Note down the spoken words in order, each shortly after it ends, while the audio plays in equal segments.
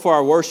For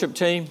our worship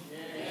team?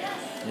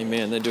 Yes.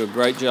 Amen. They do a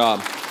great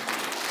job.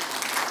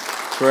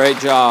 Great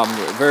job.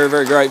 Very,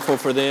 very grateful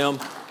for them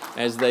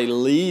as they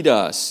lead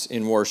us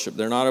in worship.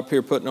 They're not up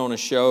here putting on a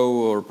show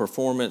or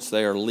performance.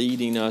 They are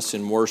leading us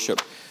in worship.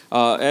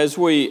 As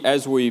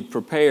we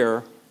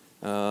prepare,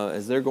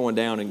 as they're going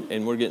down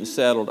and we're getting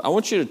settled, I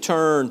want you to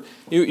turn.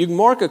 You can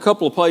mark a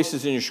couple of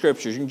places in your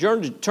scriptures. You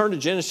can turn to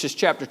Genesis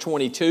chapter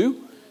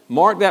 22.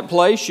 Mark that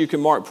place. You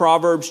can mark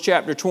Proverbs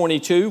chapter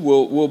 22.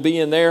 We'll be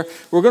in there.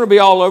 We're going to be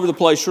all over the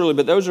place, really,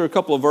 but those are a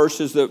couple of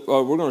verses that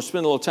we're going to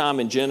spend a little time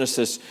in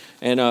Genesis,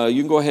 and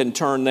you can go ahead and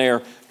turn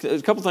there.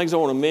 A couple of things I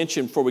want to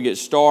mention before we get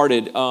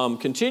started.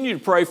 Continue to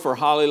pray for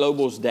Holly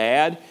Lobel's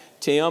dad,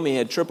 Tim. He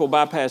had triple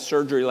bypass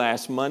surgery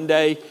last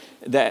Monday.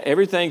 That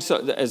everything,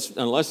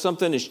 unless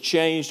something has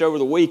changed over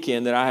the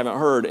weekend that I haven't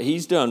heard,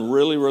 he's done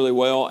really, really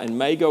well and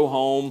may go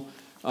home.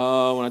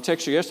 When I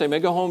texted you yesterday, may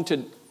go home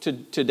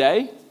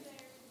today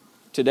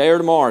or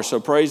tomorrow, so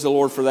praise the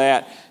Lord for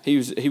that. He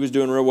was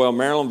doing real well.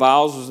 Marilyn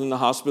Viles was in the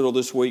hospital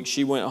this week.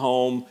 She went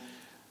home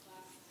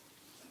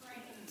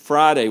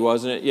Friday,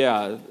 wasn't it?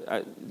 Yeah,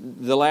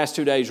 the last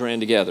 2 days ran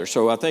together.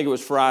 So I think it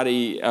was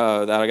Friday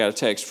that I got a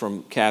text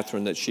from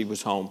Catherine that she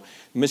was home.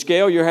 Miss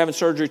Gail, you're having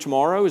surgery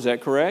tomorrow, is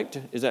that correct?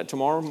 Is that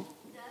tomorrow? That is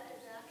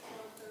actually on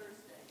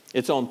Thursday.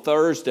 It's on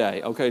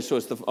Thursday. Okay, so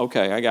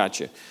okay, I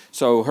got you.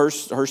 So her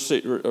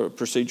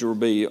procedure will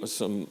be a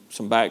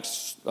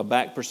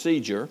back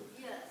procedure.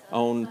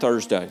 On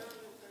Thursday.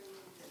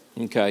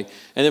 Okay.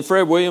 And then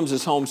Fred Williams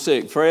is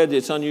homesick. Fred,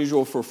 it's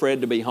unusual for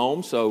Fred to be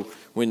home. So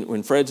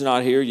when Fred's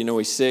not here, you know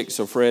he's sick.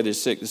 So Fred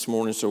is sick this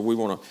morning. So we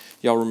want to,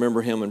 y'all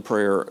remember him in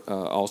prayer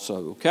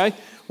also. Okay.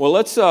 Well,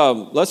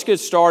 let's get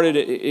started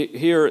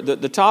here.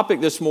 The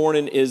topic this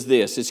morning is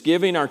this. It's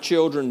giving our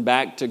children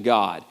back to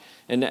God.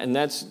 And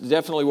that's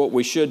definitely what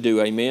we should do.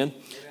 Amen.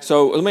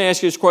 So let me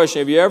ask you this question.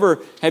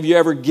 Have you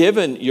ever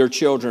given your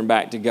children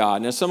back to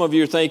God? Now, some of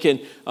you are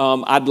thinking,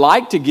 I'd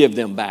like to give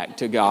them back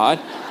to God.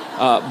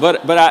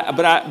 But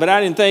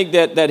I didn't think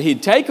that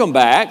He'd take them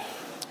back.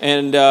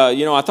 And,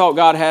 I thought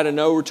God had a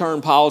no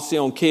return policy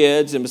on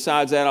kids. And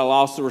besides that, I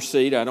lost the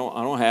receipt. I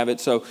don't have it.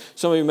 So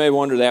some of you may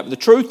wonder that. But the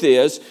truth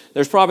is,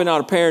 there's probably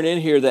not a parent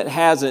in here that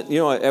hasn't,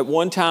 at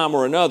one time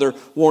or another,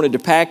 wanted to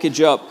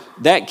package up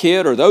that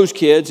kid or those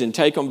kids and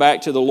take them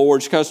back to the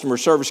Lord's customer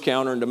service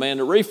counter and demand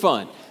a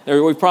refund.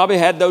 We've probably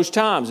had those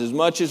times. As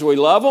much as we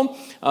love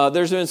them,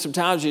 there's been some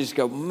times you just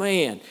go,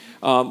 man.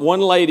 One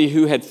lady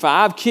who had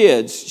 5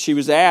 kids, she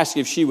was asked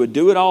if she would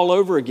do it all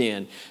over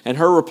again. And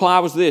her reply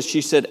was this.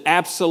 She said,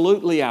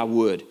 absolutely I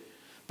would,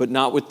 but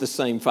not with the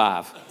same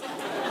 5.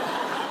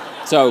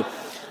 So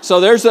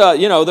there's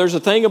a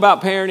thing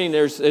about parenting.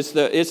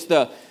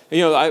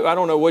 I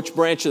don't know which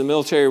branch of the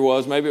military it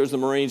was. Maybe it was the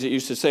Marines that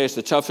used to say it's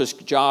the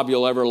toughest job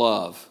you'll ever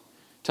love.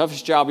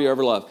 Toughest job you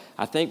ever love.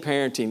 I think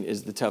parenting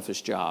is the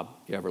toughest job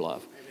you ever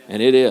love.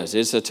 And it is.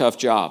 It's a tough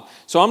job.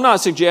 So I'm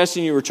not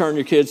suggesting you return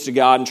your kids to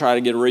God and try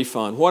to get a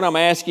refund. What I'm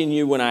asking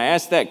you when I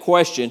ask that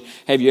question,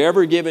 have you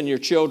ever given your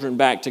children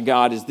back to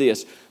God, is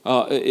this.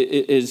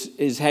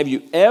 Have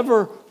you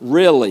ever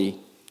really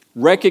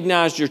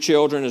recognized your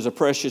children as a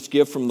precious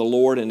gift from the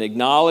Lord and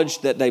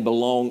acknowledged that they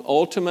belong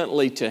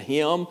ultimately to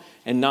Him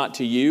and not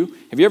to you?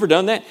 Have you ever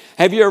done that?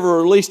 Have you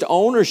ever released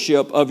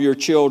ownership of your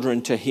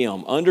children to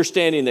Him,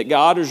 understanding that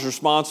God is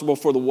responsible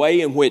for the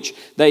way in which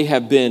they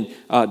have been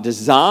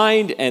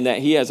designed and that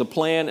He has a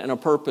plan and a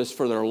purpose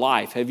for their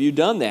life? Have you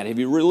done that? Have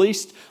you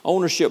released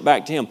ownership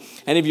back to Him?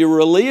 And have you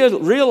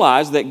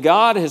realized that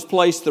God has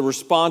placed the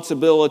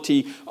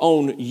responsibility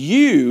on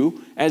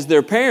you as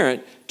their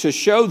parent to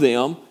show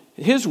them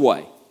His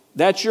way?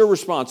 That's your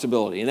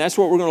responsibility, and that's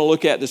what we're going to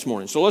look at this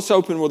morning. So let's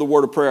open with a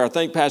word of prayer. I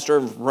thank Pastor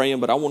Irvin for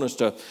praying, but I want us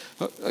to,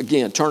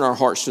 again, turn our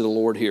hearts to the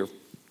Lord here.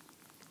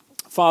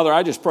 Father,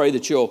 I just pray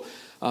that you'll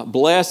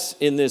bless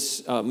in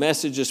this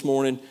message this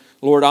morning.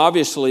 Lord,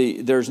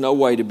 obviously, there's no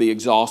way to be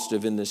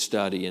exhaustive in this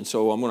study, and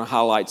so I'm going to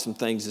highlight some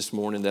things this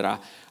morning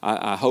that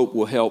I hope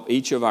will help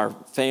each of our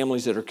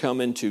families that are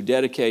coming to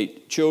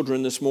dedicate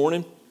children this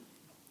morning.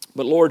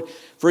 But Lord,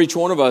 for each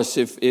one of us,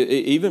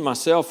 even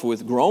myself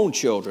with grown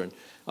children,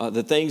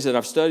 the things that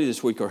I've studied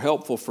this week are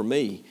helpful for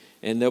me,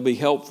 and they'll be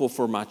helpful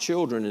for my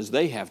children as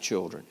they have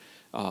children,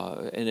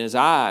 and as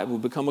I will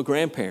become a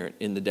grandparent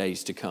in the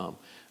days to come,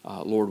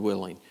 Lord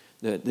willing,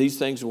 that these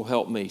things will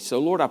help me. So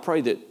Lord, I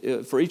pray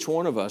that for each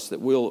one of us that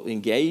we'll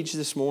engage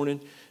this morning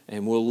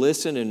and we'll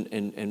listen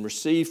and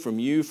receive from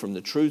you, from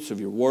the truths of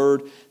your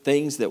word,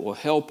 things that will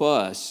help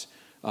us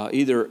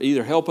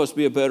either help us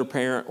be a better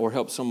parent or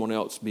help someone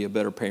else be a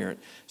better parent.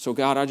 So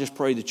God, I just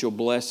pray that you'll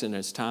bless in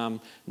its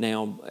time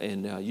now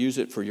and use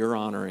it for your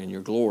honor and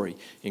your glory.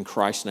 In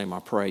Christ's name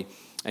I pray.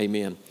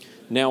 Amen.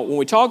 Now, when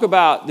we talk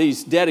about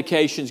these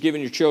dedications,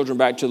 giving your children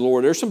back to the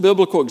Lord, there's some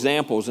biblical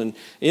examples. And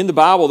in the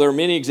Bible, there are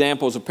many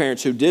examples of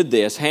parents who did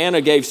this.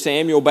 Hannah gave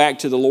Samuel back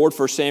to the Lord.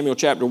 1 Samuel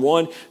chapter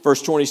 1,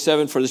 verse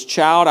 27, "For this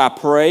child I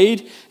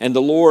prayed, and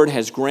the Lord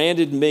has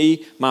granted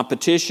me my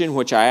petition,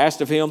 which I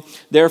asked of him.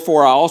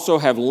 Therefore I also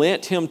have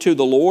lent him to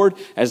the Lord.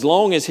 As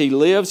long as he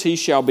lives, he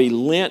shall be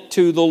lent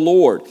to the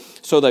Lord."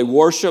 So they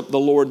worshiped the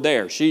Lord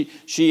there. She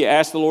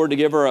asked the Lord to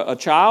give her a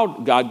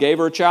child. God gave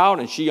her a child,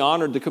 and she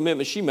honored the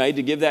commitment she made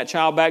to give that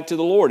child back to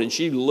the Lord. And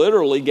she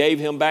literally gave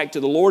him back to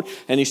the Lord,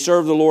 and he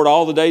served the Lord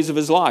all the days of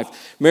his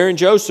life. Mary and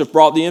Joseph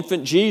brought the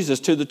infant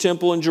Jesus to the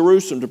temple in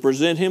Jerusalem to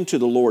present him to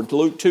the Lord.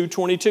 Luke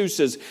 2:22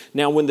 says,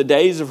 "Now when the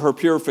days of her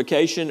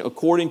purification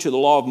according to the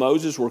law of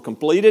Moses were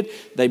completed,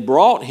 they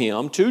brought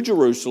him to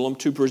Jerusalem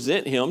to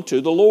present him to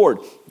the Lord."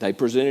 They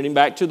presented him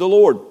back to the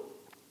Lord.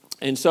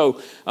 And so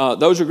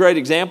those are great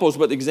examples,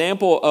 but the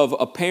example of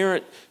a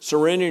parent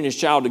surrendering his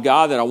child to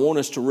God that I want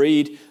us to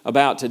read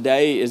about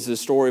today is the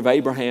story of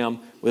Abraham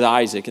with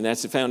Isaac, and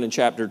that's found in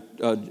chapter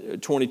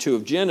 22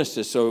 of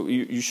Genesis. So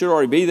you should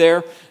already be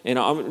there, and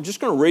I'm just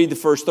going to read the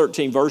first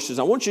 13 verses.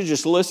 I want you to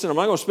just listen. I'm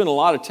not going to spend a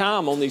lot of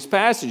time on these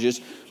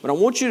passages, but I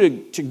want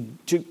you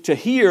to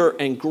hear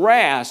and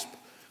grasp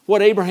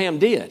what Abraham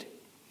did.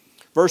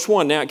 Verse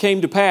 1, "Now it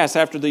came to pass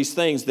after these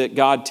things that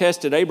God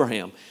tested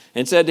Abraham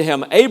and said to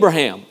him,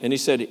 'Abraham,' and he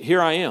said,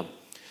 'Here I am.'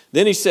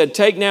 Then he said,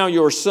 'Take now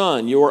your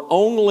son, your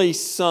only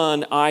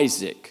son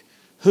Isaac,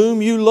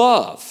 whom you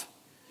love,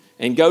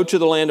 and go to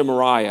the land of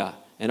Moriah,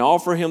 and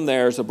offer him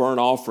there as a burnt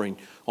offering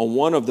on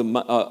one of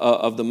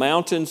the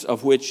mountains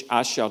of which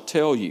I shall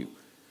tell you.'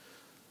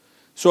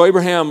 So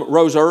Abraham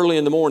rose early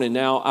in the morning."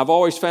 Now, I've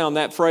always found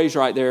that phrase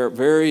right there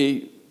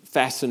very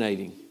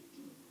fascinating.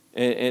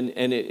 And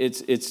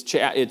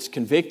it's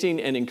convicting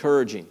and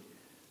encouraging.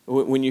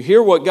 When you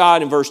hear what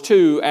God in verse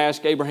 2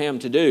 asked Abraham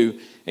to do,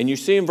 and you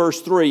see in verse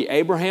 3,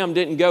 Abraham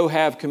didn't go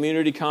have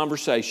community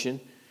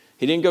conversation.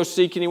 He didn't go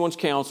seek anyone's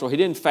counsel. He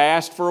didn't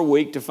fast for a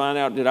week to find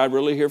out, did I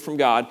really hear from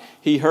God?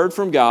 He heard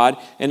from God,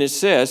 and it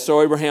says,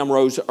 so Abraham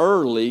rose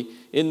early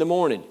in the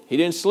morning. He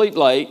didn't sleep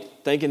late,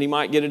 thinking he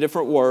might get a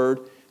different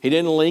word. He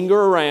didn't linger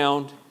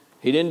around.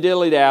 He didn't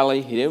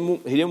dilly-dally. He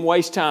didn't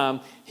waste time.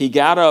 He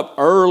got up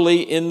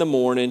early in the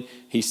morning.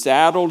 He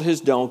saddled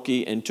his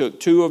donkey and took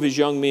 2 of his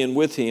young men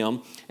with him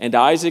and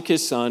Isaac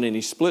his son, and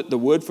he split the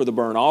wood for the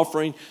burnt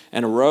offering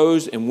and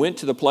arose and went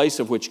to the place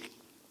of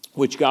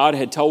which God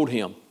had told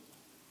him.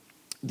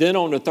 Then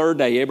on the 3rd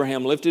day,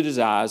 Abraham lifted his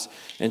eyes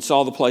and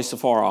saw the place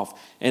afar off.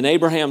 And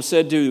Abraham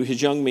said to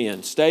his young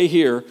men, "Stay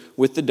here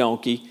with the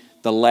donkey.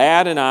 The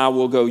lad and I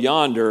will go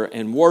yonder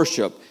and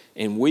worship,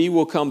 and we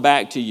will come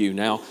back to you."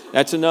 Now,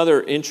 that's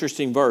another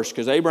interesting verse,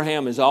 because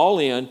Abraham is all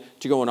in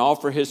to go and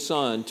offer his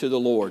son to the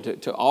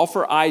Lord, to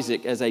offer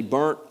Isaac as a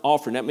burnt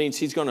offering. That means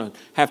he's going to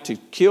have to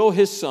kill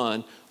his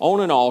son on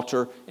an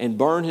altar and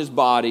burn his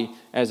body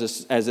as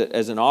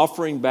an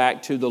offering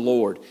back to the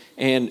Lord.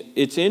 And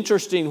it's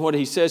interesting what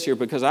he says here,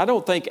 because I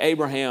don't think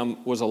Abraham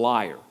was a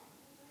liar.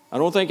 I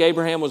don't think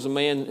Abraham was a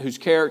man whose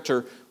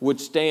character would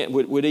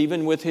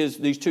even with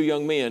these 2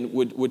 young men,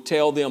 would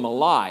tell them a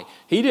lie.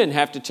 He didn't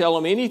have to tell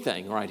them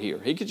anything right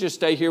here. He could just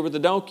stay here with the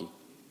donkey.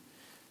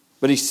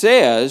 But he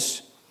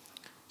says,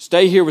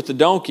 "Stay here with the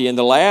donkey, and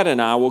the lad and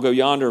I will go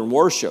yonder and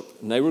worship."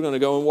 And they were going to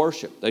go and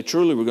worship. They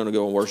truly were going to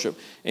go and worship.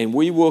 "And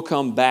we will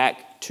come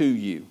back to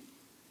you."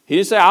 He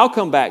didn't say, "I'll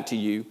come back to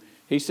you."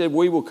 He said,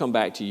 "We will come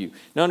back to you."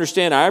 Now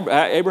understand,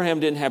 Abraham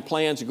didn't have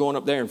plans of going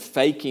up there and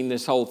faking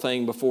this whole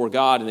thing before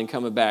God and then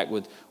coming back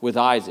with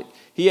Isaac.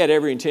 He had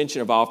every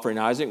intention of offering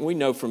Isaac. We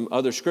know from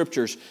other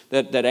scriptures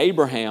that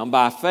Abraham,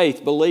 by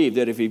faith, believed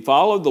that if he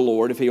followed the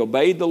Lord, if he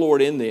obeyed the Lord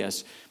in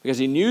this, because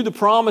he knew the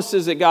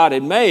promises that God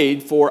had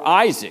made for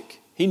Isaac.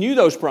 He knew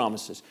those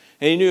promises.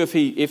 And he knew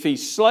if he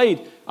slayed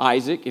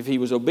Isaac, if he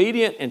was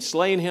obedient and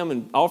slaying him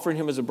and offering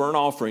him as a burnt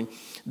offering,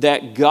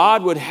 that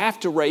God would have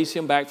to raise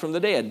him back from the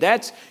dead.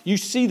 You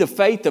see the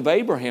faith of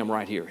Abraham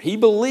right here. He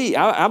believed.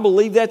 I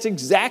believe that's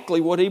exactly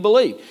what he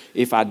believed.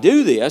 If I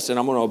do this and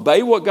I'm going to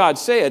obey what God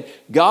said,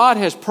 God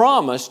has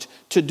promised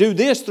to do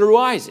this through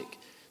Isaac.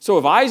 So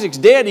if Isaac's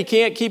dead, he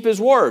can't keep his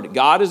word.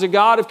 God is a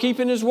God of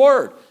keeping his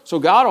word. So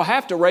God will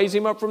have to raise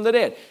him up from the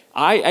dead.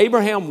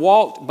 Abraham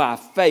walked by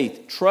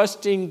faith,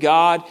 trusting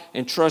God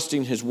and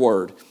trusting his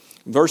word.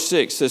 Verse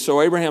 6 says, so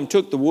Abraham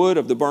took the wood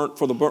of the burnt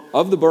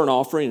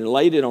offering and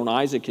laid it on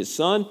Isaac his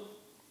son.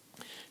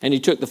 And he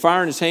took the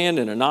fire in his hand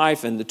and a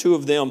knife, and the 2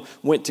 of them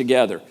went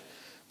together.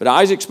 But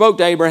Isaac spoke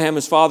to Abraham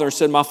his father and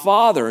said, "My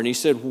father." And he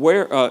said,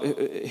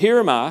 "Here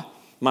am I,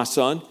 my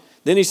son."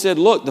 Then he said,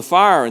 "Look, the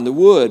fire and the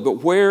wood,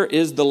 but where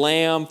is the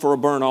lamb for a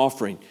burnt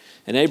offering?"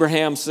 And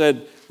Abraham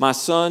said, "My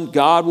son,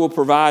 God will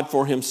provide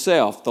for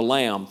himself the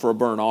lamb for a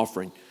burnt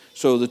offering."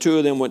 So the 2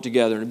 of them went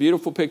together. And a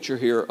beautiful picture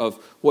here of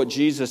what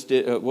Jesus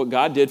did, what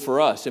God did for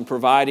us in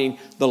providing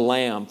the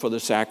lamb for the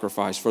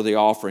sacrifice, for the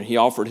offering. He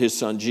offered his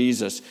son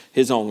Jesus,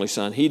 his only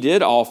son. He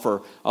did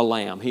offer a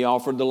lamb. He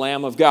offered the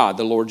Lamb of God,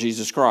 the Lord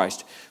Jesus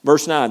Christ.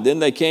 Verse 9, then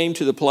they came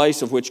to the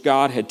place of which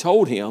God had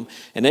told him,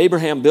 and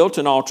Abraham built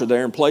an altar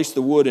there and placed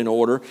the wood in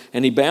order,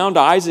 and he bound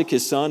Isaac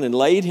his son and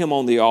laid him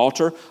on the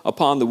altar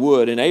upon the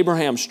wood. And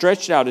Abraham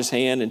stretched out his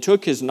hand and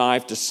took his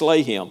knife to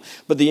slay him.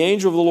 But the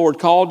angel of the Lord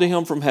called to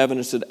him from heaven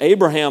and said,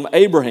 "Abraham,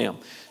 Abraham."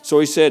 So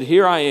he said,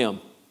 "Here I am."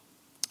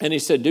 And he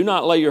said, do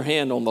not lay your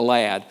hand on the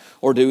lad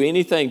or do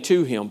anything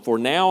to him, for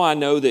now I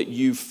know that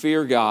you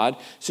fear God,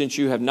 since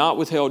you have not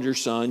withheld your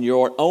son,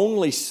 your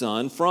only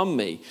son, from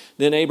me.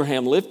 Then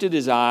Abraham lifted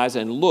his eyes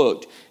and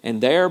looked, and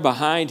there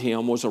behind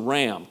him was a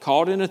ram,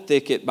 caught in a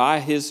thicket by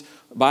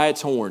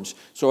its horns.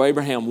 So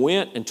Abraham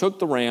went and took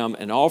the ram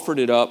and offered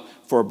it up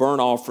for a burnt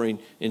offering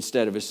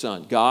instead of his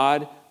son.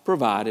 God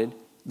provided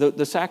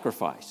the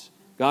sacrifice.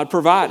 God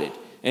provided.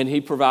 And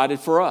he provided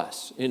for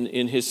us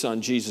in his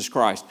son, Jesus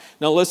Christ.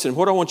 Now listen,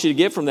 what I want you to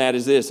get from that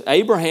is this.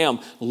 Abraham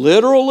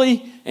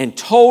literally and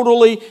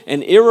totally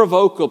and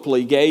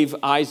irrevocably gave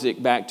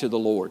Isaac back to the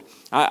Lord.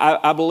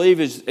 I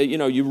believe,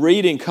 you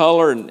read in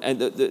color,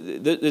 and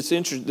this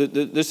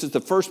is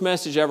the first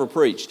message I ever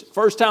preached.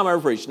 First time I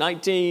ever preached,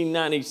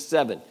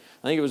 1997.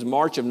 I think it was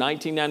March of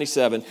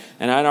 1997,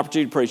 and I had an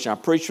opportunity to preach, and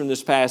I preached from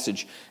this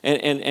passage.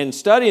 And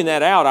studying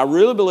that out, I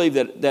really believe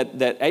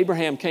that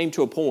Abraham came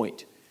to a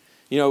point.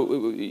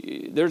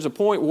 There's a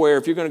point where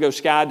if you're going to go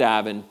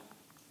skydiving,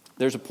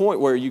 there's a point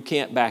where you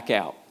can't back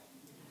out,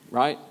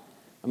 right?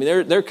 I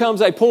mean, there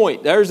comes a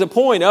point. There's a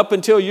point up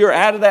until you're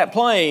out of that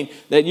plane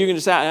that you can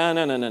decide,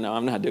 no,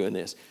 I'm not doing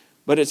this.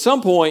 But at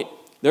some point,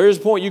 there is a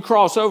point you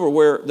cross over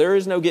where there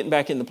is no getting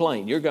back in the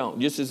plane. You're gone.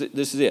 This is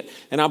it.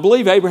 And I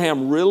believe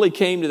Abraham really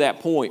came to that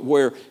point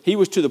where he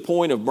was to the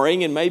point of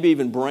maybe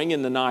even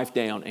bringing the knife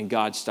down, and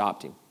God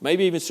stopped him.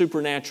 Maybe even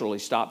supernaturally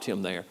stopped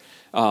him there.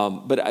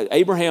 But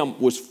Abraham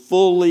was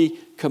fully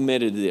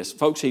committed to this.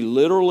 Folks, he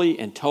literally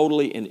and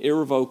totally and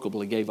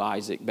irrevocably gave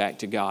Isaac back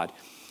to God.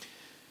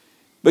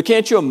 But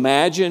can't you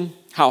imagine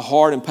how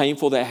hard and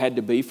painful that had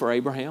to be for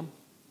Abraham?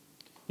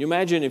 You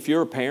imagine if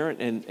you're a parent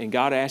and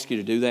God asked you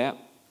to do that?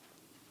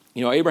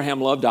 Abraham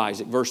loved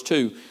Isaac. Verse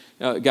 2,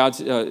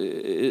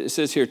 it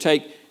says here,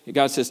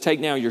 God says,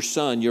 take now your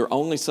son, your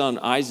only son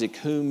Isaac,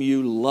 whom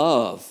you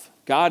love.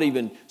 God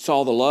even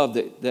saw the love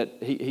that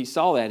he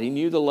saw that. He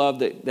knew the love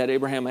that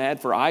Abraham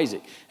had for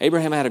Isaac.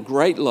 Abraham had a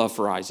great love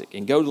for Isaac.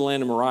 And go to the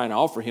land of Moriah and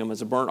offer him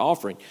as a burnt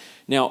offering.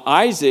 Now,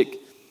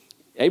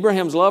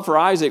 Abraham's love for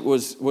Isaac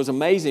was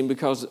amazing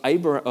because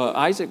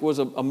Isaac was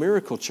a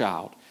miracle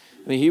child.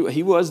 I mean,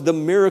 he was the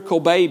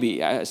miracle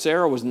baby.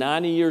 Sarah was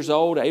 90 years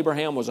old.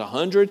 Abraham was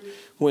 100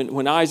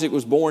 when Isaac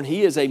was born.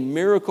 He is a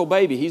miracle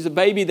baby. He's a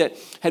baby that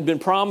had been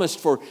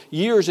promised for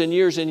years and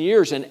years and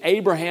years. And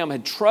Abraham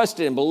had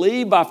trusted and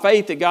believed by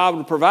faith that God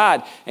would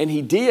provide. And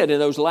he did in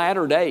those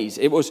latter days.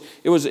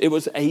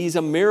 He's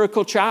a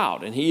miracle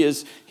child. And he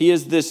is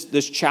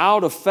this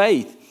child of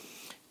faith.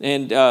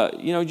 And,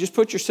 just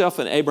put yourself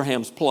in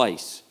Abraham's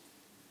place.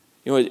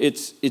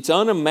 It's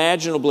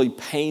unimaginably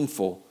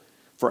painful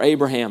for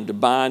Abraham to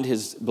bind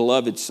his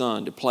beloved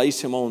son, to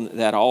place him on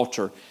that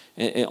altar,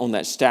 on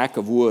that stack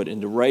of wood,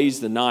 and to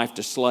raise the knife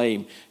to slay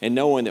him, and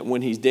knowing that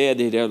when he's dead,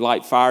 he'd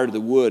light fire to the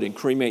wood and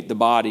cremate the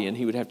body, and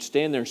he would have to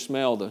stand there and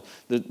smell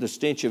the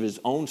stench of his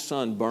own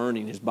son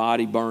burning, his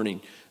body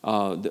burning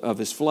of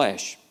his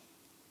flesh.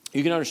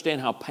 You can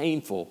understand how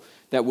painful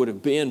that would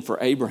have been for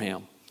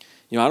Abraham.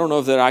 I don't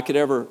know that I could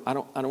ever, I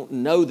don't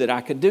know that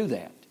I could do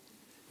that.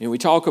 We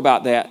talk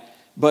about that,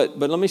 but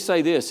let me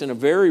say this, in a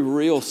very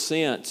real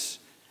sense,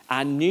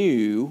 I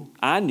knew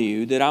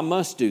that I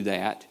must do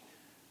that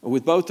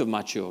with both of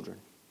my children.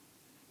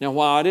 Now,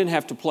 while I didn't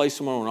have to place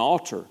them on an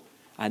altar,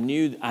 I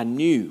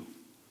knew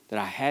that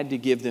I had to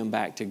give them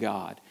back to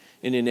God.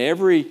 And in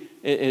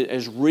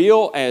as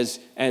real as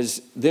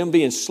them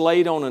being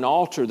slayed on an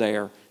altar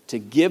there, to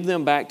give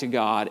them back to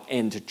God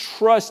and to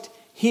trust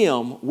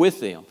Him with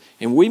them.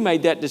 And we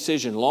made that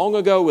decision long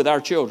ago with our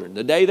children.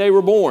 The day they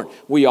were born,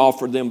 we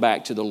offered them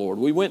back to the Lord.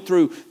 We went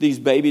through these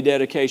baby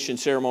dedication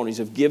ceremonies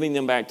of giving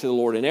them back to the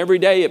Lord. And every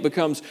day it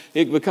becomes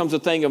a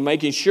thing of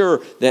making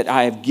sure that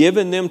I have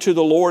given them to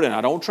the Lord and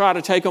I don't try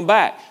to take them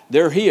back.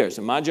 They're His.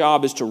 And my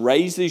job is to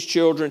raise these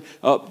children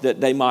up that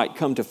they might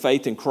come to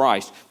faith in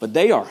Christ. But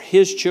they are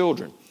His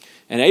children.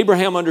 And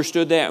Abraham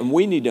understood that, and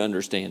we need to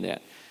understand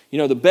that.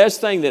 The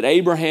best thing that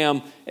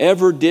Abraham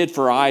ever did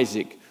for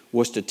Isaac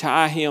was to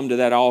tie him to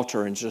that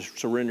altar and just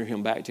surrender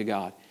him back to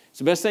God. It's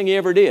the best thing he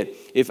ever did.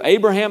 If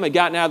Abraham had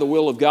gotten out of the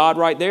will of God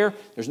right there,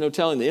 there's no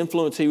telling the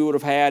influence he would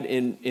have had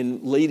in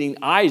leading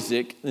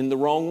Isaac in the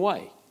wrong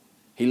way.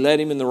 He led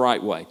him in the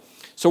right way.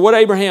 So what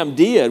Abraham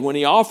did when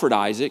he offered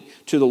Isaac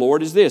to the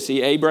Lord is this.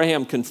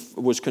 Abraham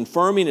was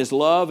confirming his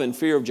love and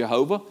fear of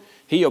Jehovah.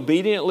 He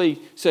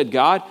obediently said,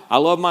 God, I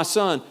love my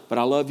son, but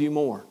I love you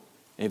more.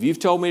 And if you've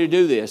told me to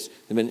do this,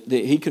 then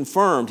he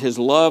confirmed his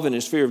love and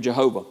his fear of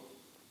Jehovah.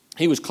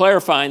 He was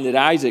clarifying that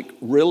Isaac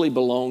really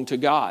belonged to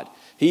God.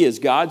 He is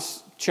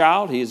God's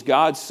child. He is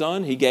God's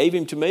son. He gave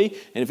him to me.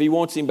 And if he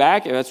wants him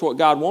back, if that's what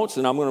God wants,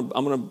 then I'm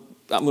going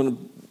to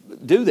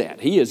do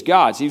that. He is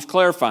God's. He was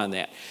clarifying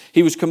that.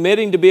 He was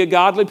committing to be a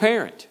godly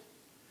parent.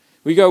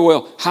 We go,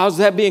 well, how's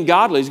that being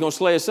godly? He's going to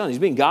slay his son. He's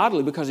being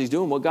godly because he's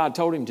doing what God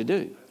told him to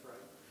do.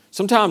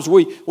 Sometimes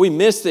we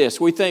miss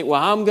this. We think,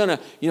 well, I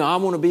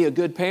want to be a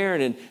good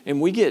parent, and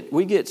we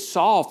get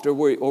soft, or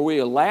we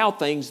allow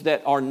things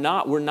that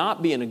we're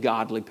not being a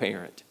godly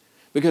parent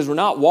because we're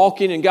not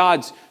walking in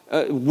God's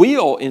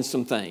will in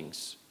some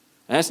things.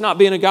 And that's not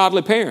being a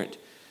godly parent.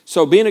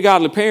 So being a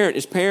godly parent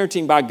is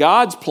parenting by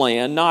God's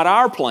plan, not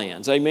our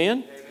plans.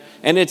 Amen?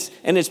 And it's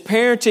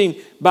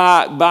parenting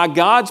by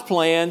God's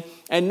plan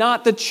and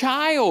not the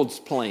child's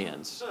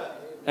plans.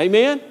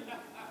 Amen?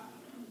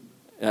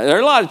 There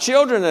are a lot of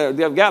children that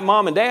have got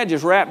mom and dad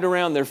just wrapped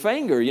around their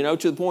finger,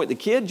 to the point the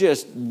kid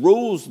just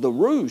rules the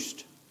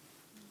roost.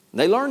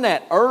 They learn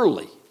that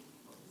early.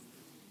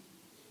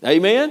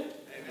 Amen?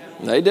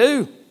 They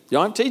do. You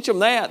don't have to teach them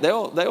that.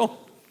 They'll.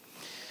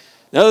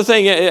 Another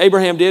thing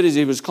Abraham did is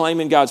he was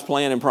claiming God's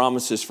plan and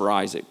promises for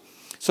Isaac.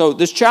 So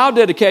this child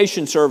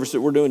dedication service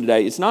that we're doing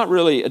today, it's not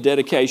really a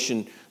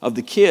dedication of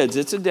the kids.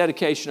 It's a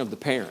dedication of the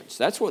parents.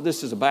 That's what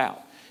this is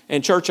about.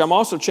 And church, I'm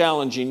also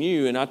challenging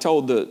you, and I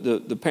told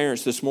the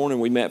parents this morning,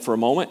 we met for a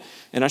moment,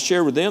 and I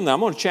shared with them that I'm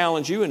going to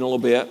challenge you in a little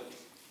bit.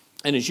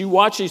 And as you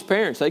watch these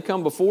parents, they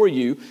come before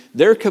you,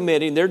 they're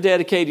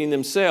dedicating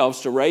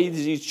themselves to raise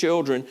these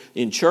children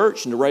in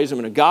church and to raise them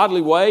in a godly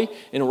way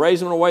and to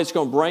raise them in a way that's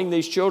going to bring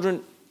these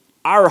children.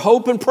 Our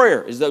hope and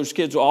prayer is those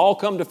kids will all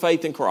come to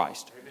faith in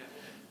Christ. Amen.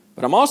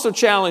 But I'm also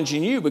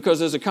challenging you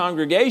because as a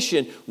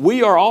congregation,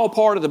 we are all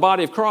part of the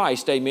body of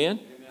Christ. Amen?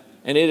 Amen.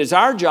 And it is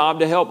our job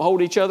to help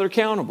hold each other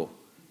accountable.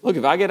 Look,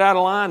 if I get out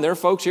of line, there are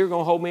folks here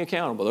going to hold me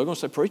accountable. They're going to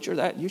say, "Preacher,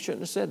 that you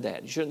shouldn't have said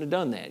that. You shouldn't have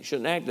done that. You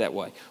shouldn't act that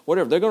way."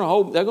 Whatever. They're going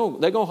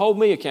to hold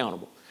me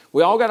accountable.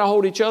 We all got to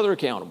hold each other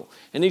accountable.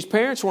 And these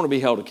parents want to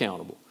be held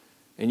accountable.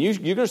 And you're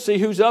going to see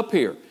who's up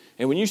here.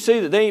 And when you see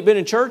that they ain't been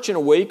in church in a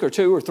week or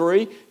 2 or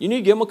 3, you need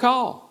to give them a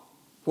call.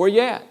 Where you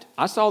at?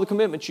 I saw the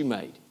commitments you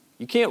made.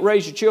 You can't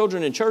raise your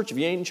children in church if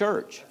you ain't in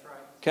church.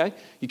 Okay?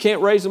 You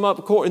can't raise them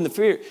up in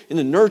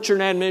the nurture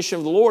and admonition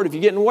of the Lord if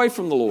you're getting away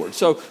from the Lord.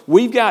 So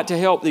we've got to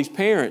help these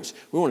parents.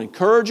 We want to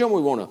encourage them.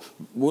 We want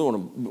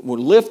to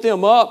lift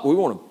them up. We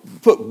want to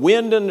put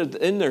wind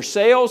in their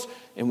sails,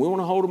 and we want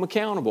to hold them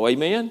accountable.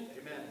 Amen?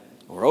 Amen.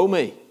 Or oh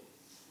me.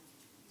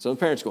 Some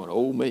parents going,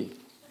 oh me.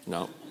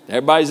 No.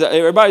 Everybody's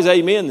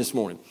amen this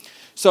morning.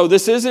 So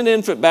this isn't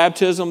infant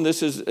baptism.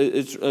 It's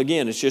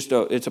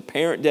a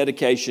parent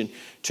dedication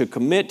to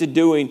commit to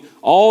doing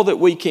all that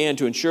we can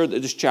to ensure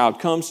that this child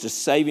comes to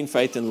saving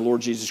faith in the Lord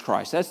Jesus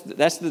Christ.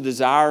 That's the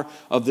desire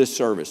of this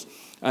service.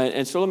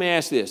 And so let me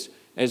ask this,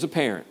 as a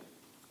parent,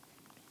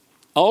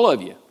 all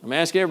of you, I'm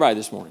asking everybody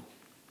this morning,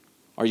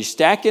 are you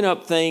stacking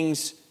up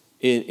things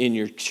in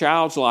your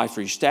child's life?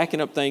 Are you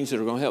stacking up things that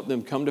are going to help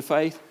them come to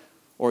faith?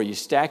 Or are you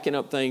stacking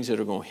up things that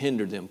are going to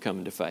hinder them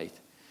coming to faith?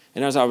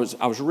 And as I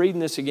was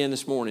reading this again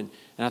this morning,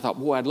 and I thought,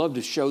 boy, I'd love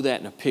to show that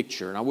in a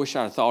picture. And I wish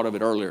I'd thought of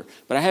it earlier.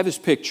 But I have this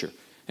picture.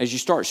 As you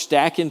start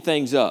stacking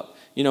things up,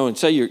 and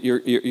say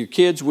your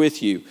kid's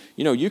with you,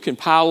 you can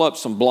pile up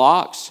some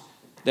blocks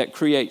that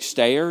create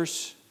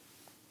stairs,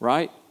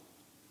 right?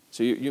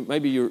 So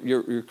maybe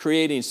you're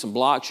creating some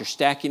blocks. You're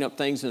stacking up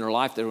things in their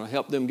life that will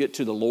help them get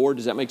to the Lord.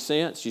 Does that make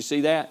sense? You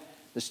see that?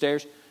 The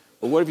stairs?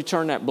 But what if you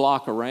turn that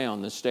block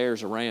around, the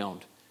stairs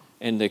around?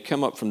 And they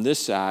come up from this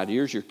side.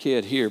 Here's your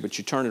kid here, but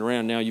you turn it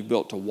around, now you've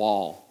built a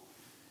wall.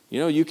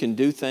 You can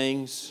do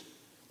things.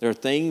 There are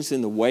things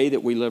in the way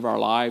that we live our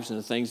lives and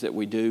the things that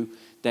we do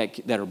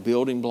that are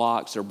building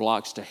blocks. They're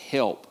blocks to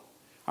help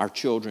our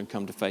children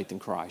come to faith in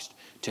Christ,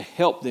 to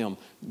help them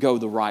go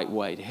the right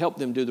way, to help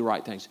them do the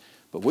right things.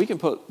 But we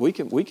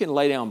can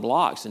lay down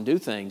blocks and do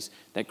things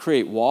that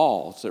create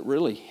walls that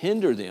really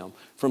hinder them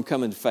from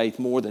coming to faith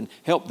more than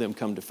help them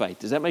come to faith.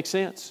 Does that make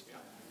sense?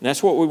 And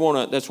that's what we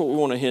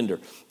want to hinder.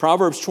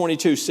 Proverbs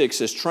 22:6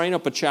 says, "Train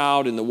up a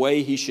child in the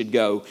way he should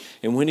go,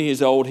 and when he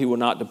is old, he will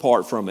not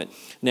depart from it."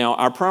 Now,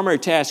 our primary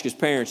task as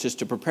parents is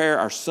to prepare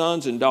our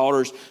sons and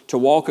daughters to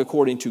walk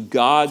according to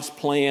God's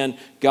plan,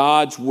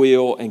 God's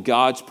will, and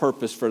God's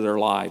purpose for their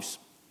lives.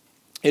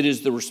 It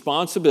is the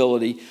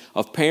responsibility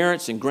of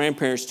parents and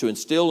grandparents to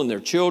instill in their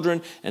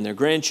children and their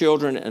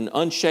grandchildren an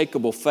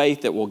unshakable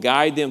faith that will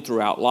guide them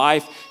throughout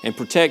life and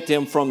protect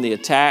them from the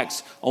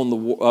attacks from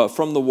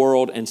the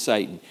world and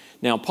Satan.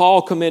 Now,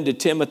 Paul commended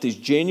Timothy's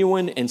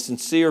genuine and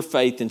sincere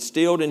faith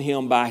instilled in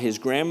him by his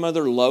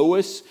grandmother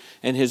Lois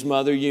and his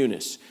mother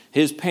Eunice.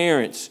 His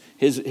parents,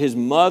 his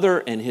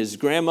mother and his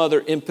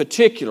grandmother in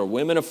particular,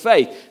 women of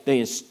faith, they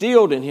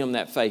instilled in him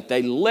that faith.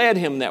 They led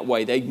him that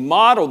way. They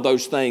modeled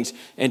those things.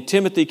 And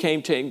Timothy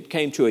came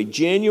to a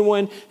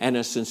genuine and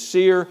a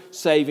sincere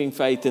saving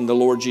faith in the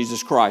Lord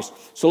Jesus Christ.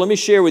 So let me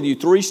share with you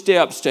 3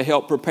 steps to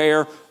help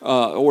prepare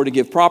or to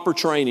give proper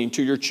training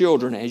to your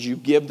children as you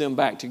give them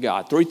back to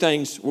God. 3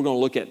 things we're going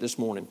to look at this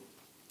morning.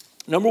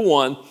 Number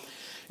 1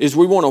 is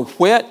we want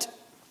to I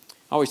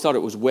always thought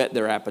it was whet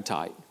their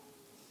appetite.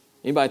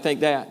 Anybody think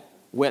that?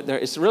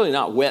 It's really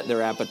not whet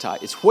their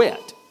appetite. It's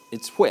whet.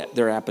 It's whet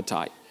their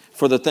appetite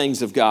for the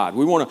things of God.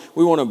 We want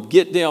to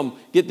get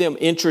them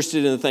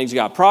interested in the things of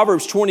God.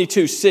 Proverbs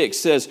 22:6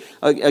 says,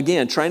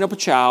 again, train up a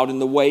child in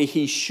the way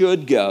he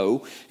should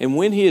go, and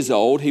when he is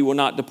old, he will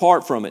not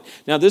depart from it.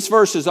 Now, this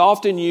verse is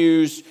often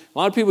used, a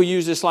lot of people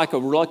use this like a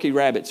lucky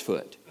rabbit's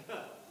foot.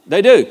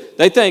 They do.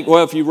 They think,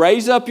 well, if you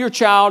raise up your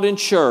child in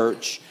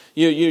church,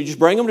 you just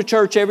bring them to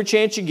church every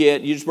chance you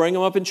get. You just bring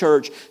them up in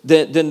church.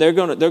 Then they're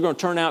going to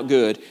turn out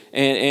good.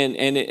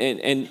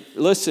 And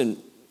listen,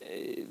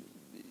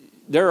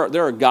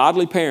 there are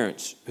godly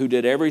parents who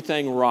did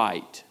everything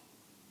right,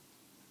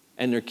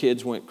 and their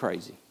kids went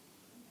crazy.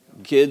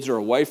 Kids are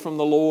away from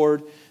the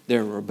Lord.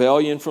 They're in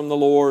rebellion from the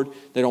Lord.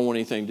 They don't want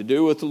anything to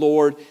do with the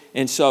Lord.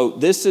 And so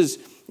this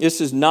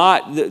is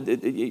not,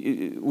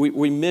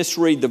 we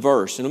misread the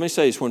verse. And let me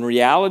say this, when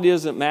reality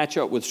doesn't match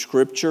up with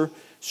Scripture,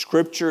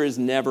 Scripture is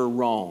never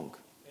wrong.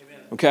 Amen.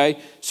 Okay?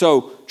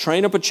 So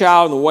train up a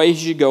child in the way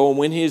he should go, and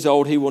when he is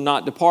old, he will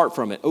not depart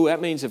from it. Oh, that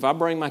means if I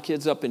bring my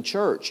kids up in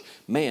church,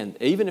 man,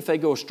 even if they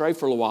go astray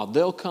for a little while,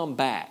 they'll come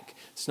back.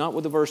 It's not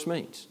what the verse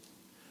means.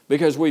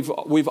 Because we've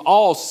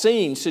all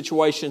seen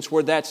situations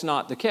where that's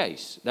not the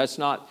case. That's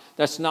not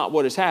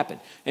what has happened.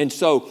 And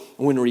so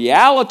when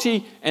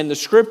reality and the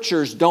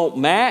Scriptures don't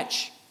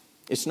match,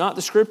 it's not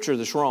the Scripture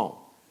that's wrong.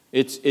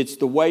 It's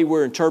the way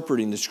we're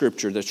interpreting the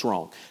Scripture that's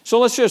wrong.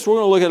 So we're going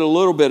to look at a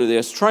little bit of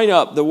this. Train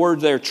up, the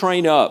word there,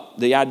 train up.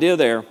 The idea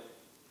there,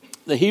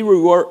 the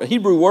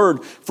Hebrew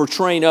word for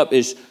train up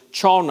is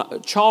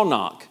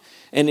chalnak.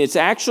 And it's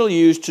actually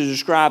used to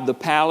describe the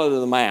palate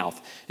of the mouth.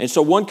 And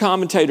so one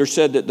commentator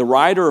said that the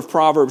writer of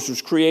Proverbs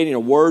was creating a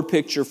word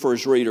picture for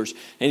his readers.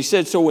 And he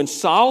said, so when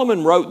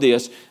Solomon wrote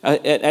this,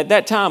 at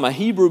that time, a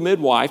Hebrew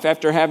midwife,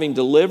 after having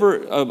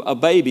delivered a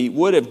baby,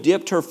 would have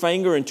dipped her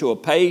finger into a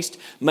paste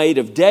made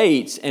of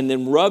dates and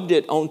then rubbed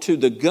it onto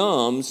the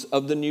gums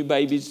of the new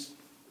baby's,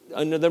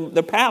 under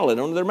their palate,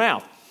 under their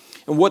mouth.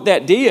 And what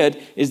that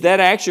did is that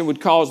action would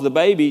cause the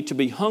baby to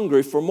be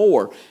hungry for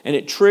more, and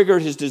it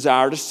triggered his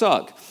desire to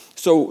suck.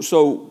 So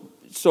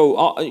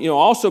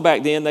also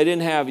back then they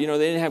didn't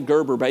have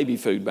Gerber baby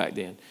food back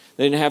then.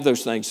 They didn't have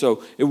those things.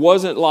 So it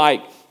wasn't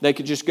like they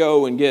could just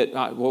go and get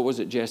what was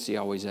it Jesse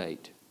always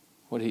ate?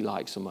 What did he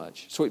like so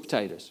much? Sweet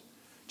potatoes.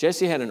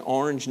 Jesse had an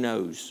orange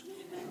nose.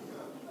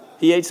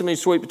 He ate so many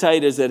sweet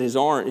potatoes that his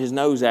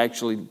nose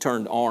actually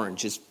turned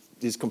orange.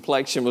 His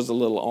complexion was a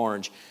little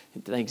orange.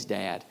 Thanks,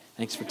 Dad.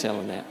 Thanks for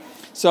telling that.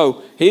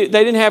 So they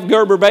didn't have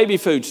Gerber baby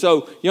food.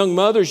 So young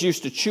mothers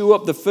used to chew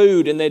up the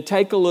food, and they'd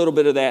take a little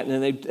bit of that,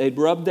 and then they'd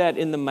rub that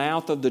in the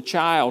mouth of the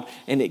child,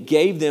 and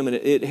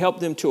it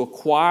helped them to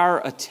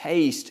acquire a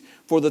taste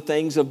for the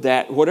things of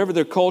that, whatever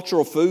their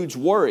cultural foods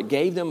were. It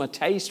gave them a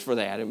taste for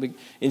that and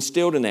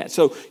instilled in that.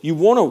 So you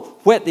want to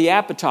whet the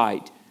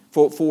appetite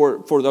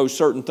for those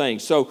certain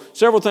things. So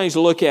several things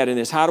to look at in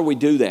this. How do we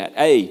do that?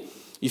 A,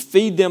 you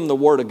feed them the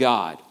Word of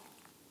God.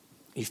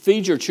 You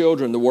feed your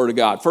children the Word of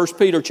God. 1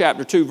 Peter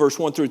chapter 2, verse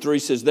 1 through 3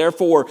 says,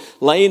 therefore,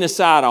 laying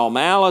aside all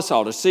malice,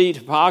 all deceit,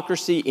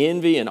 hypocrisy,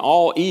 envy, and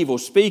all evil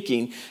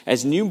speaking,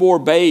 as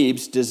newborn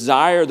babes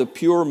desire the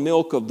pure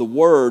milk of the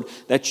Word,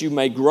 that you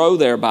may grow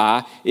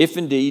thereby, if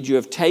indeed you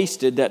have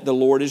tasted that the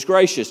Lord is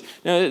gracious.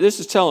 Now,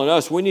 this is telling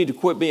us we need to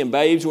quit being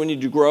babes, we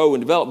need to grow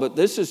and develop, but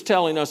this is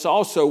telling us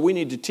also we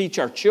need to teach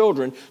our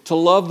children to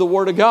love the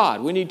Word of God.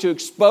 We need to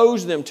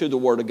expose them to the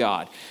Word of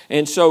God.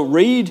 And so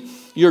read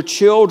your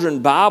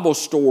children Bible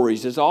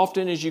stories as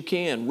often as you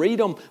can. Read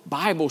them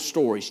Bible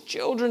stories,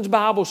 children's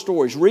Bible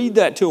stories. Read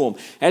that to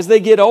them. As they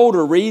get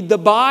older, read the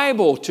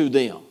Bible to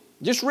them.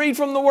 Just read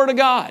from the Word of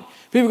God.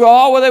 People go,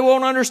 oh, well, they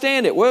won't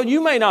understand it. Well,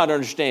 you may not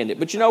understand it,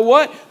 but you know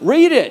what?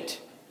 Read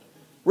it.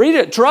 Read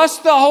it.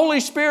 Trust the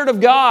Holy Spirit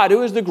of God,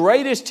 who is the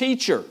greatest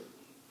teacher.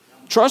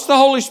 Trust the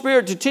Holy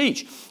Spirit to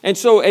teach. And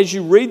so as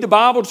you read the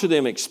Bible to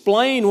them,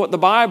 explain what the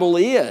Bible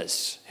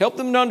is. Help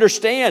them to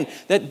understand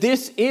that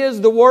this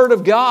is the Word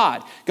of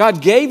God.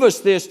 God gave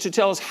us this to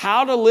tell us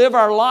how to live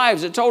our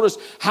lives. It told us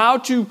how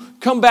to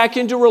come back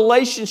into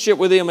relationship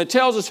with Him. It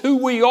tells us who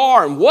we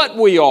are and what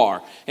we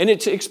are. And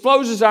it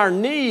exposes our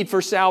need for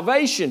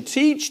salvation.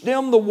 Teach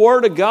them the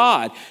Word of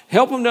God.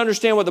 Help them to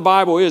understand what the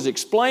Bible is.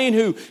 Explain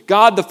who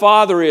God the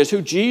Father is,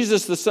 who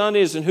Jesus the Son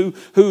is, and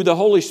who the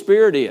Holy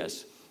Spirit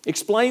is.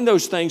 Explain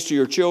those things to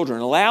your children.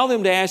 Allow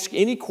them to ask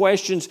any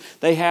questions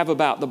they have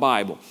about the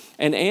Bible.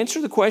 And answer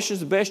the questions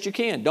the best you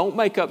can. Don't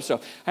make up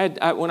stuff.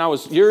 When I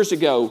was years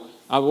ago,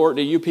 I worked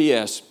at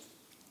UPS.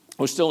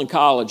 I was still in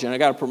college, and I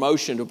got a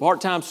promotion to a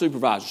part-time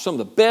supervisor. Some of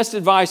the best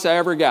advice I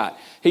ever got.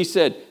 He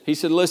said,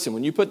 listen,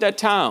 when you put that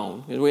tie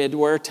on, and we had to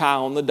wear a tie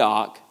on the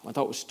dock. I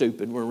thought it was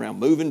stupid. We're around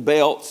moving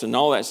belts and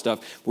all that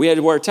stuff. We had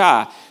to wear a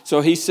tie.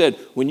 So he said,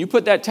 when you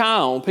put that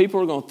tie on,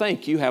 people are going to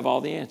think you have all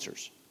the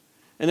answers.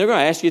 And they're going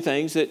to ask you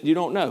things that you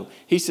don't know.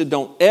 He said,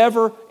 don't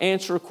ever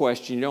answer a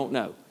question you don't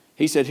know.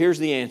 He said, here's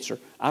the answer.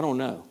 I don't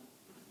know,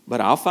 but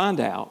I'll find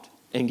out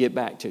and get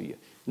back to you.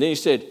 And then he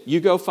said,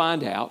 you go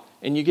find out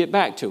and you get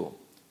back to them.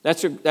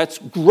 That's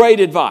great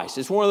advice.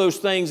 It's one of those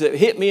things that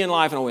hit me in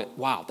life and I went,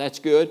 wow, that's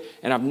good.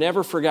 And I've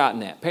never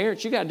forgotten that.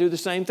 Parents, you got to do the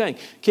same thing.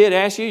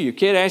 Your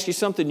kid asks you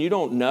something you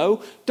don't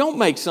know. Don't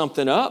make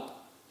something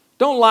up.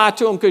 Don't lie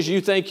to them because you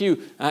think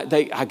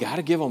I got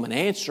to give them an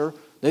answer.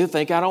 They'll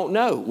think I don't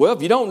know. Well,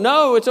 if you don't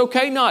know, it's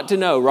okay not to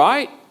know,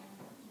 right?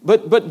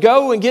 But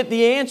go and get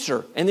the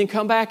answer and then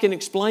come back and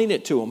explain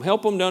it to them.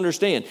 Help them to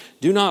understand.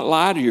 Do not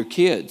lie to your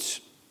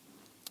kids.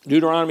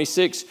 Deuteronomy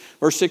 6,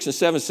 verse 6 and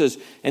 7 says,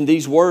 and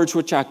these words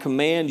which I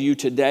command you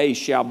today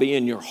shall be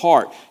in your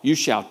heart. You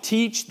shall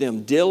teach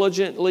them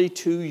diligently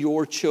to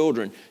your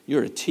children.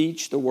 You're to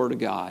teach the Word of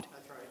God.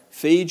 That's right.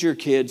 Feed your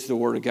kids the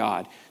Word of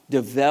God.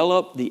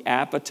 Develop the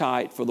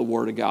appetite for the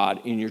Word of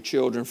God in your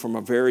children from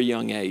a very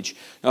young age.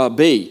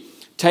 B,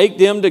 take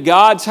them to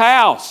God's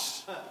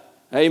house.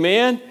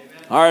 Amen? Amen.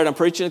 All right, I'm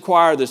preaching the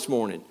choir this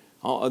morning.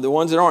 The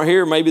ones that aren't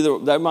here, maybe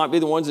they might be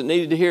the ones that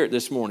needed to hear it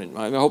this morning.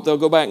 I hope they'll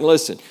go back and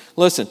listen.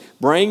 Listen,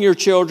 bring your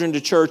children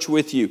to church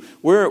with you.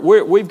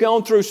 We've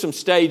gone through some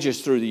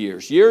stages through the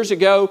years. Years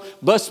ago,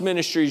 bus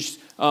ministries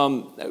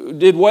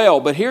did well.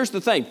 But here's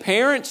the thing.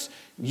 Parents,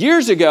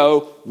 years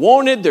ago,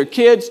 wanted their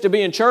kids to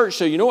be in church.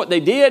 So you know what they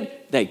did?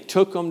 They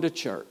took them to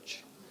church.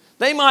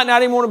 They might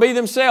not even want to be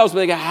themselves, but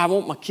they go, I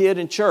want my kid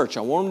in church.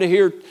 I want them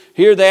to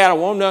hear that. I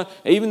want them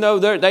to, even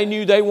though they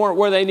knew they weren't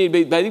where they needed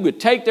to be, they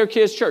would take their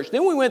kids to church.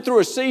 Then we went through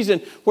a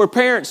season where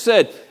parents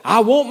said,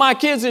 I want my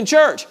kids in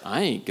church. I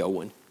ain't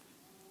going.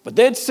 But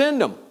they'd send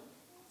them.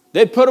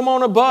 They'd put them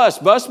on a bus.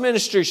 Bus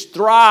ministries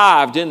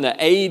thrived in the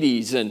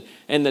 80s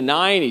and the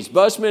 90s.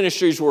 Bus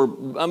ministries were,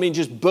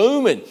 just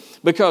booming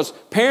because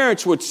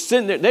parents would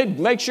send there. They'd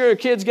make sure their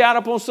kids got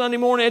up on Sunday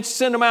morning. They'd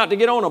send them out to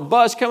get on a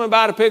bus coming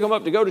by to pick them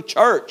up to go to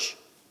church.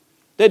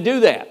 They'd do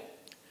that.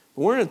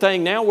 But we're in a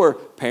thing now where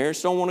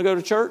parents don't want to go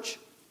to church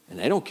and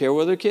they don't care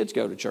whether their kids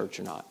go to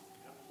church or not.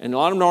 And a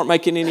lot of them aren't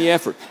making any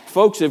effort.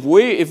 Folks,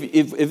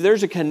 if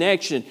there's a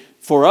connection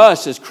for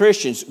us as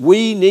Christians,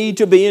 we need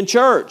to be in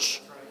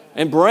church.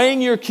 And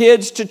bring your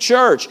kids to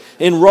church.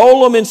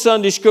 Enroll them in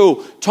Sunday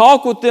school.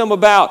 Talk with them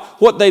about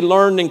what they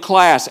learned in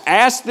class.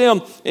 Ask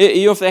them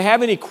if they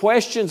have any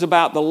questions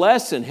about the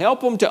lesson. Help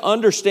them to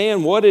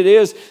understand what it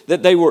is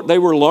that they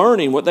were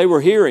learning, what they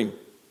were hearing.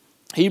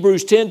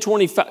 Hebrews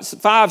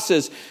 10:25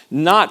 says,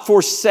 not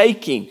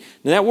forsaking.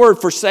 Now that word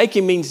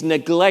forsaking means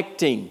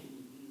neglecting.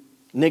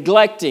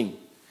 Neglecting.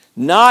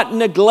 Not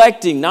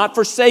neglecting, not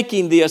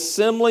forsaking the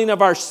assembling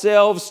of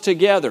ourselves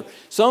together.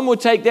 Some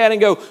would take that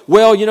and go,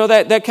 well,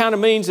 that kind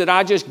of means that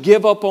I just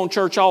give up on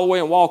church all the way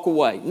and walk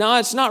away. No,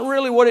 it's not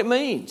really what it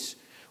means.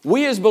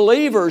 We as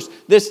believers,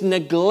 this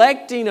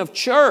neglecting of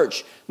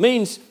church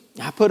means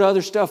I put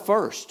other stuff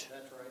first.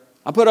 That's right.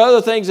 I put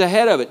other things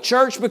ahead of it.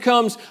 Church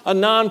becomes a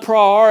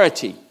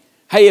non-priority.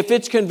 Hey, if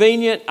it's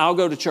convenient, I'll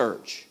go to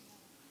church.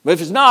 But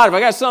if it's not, if I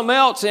got something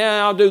else,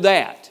 I'll do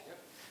that.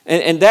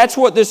 And that's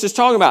what this is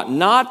talking about,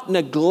 not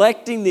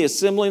neglecting the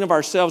assembling of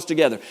ourselves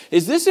together.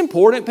 Is this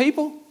important,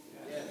 people?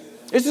 Yes.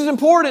 This is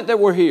important that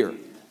we're here.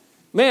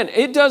 Man,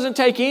 it doesn't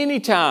take any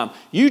time.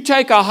 You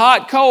take a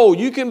hot coal,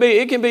 it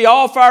can be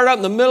all fired up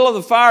in the middle of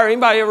the fire.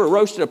 Anybody ever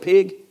roasted a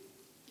pig?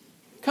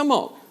 Come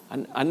on.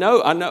 I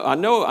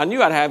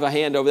knew I'd have a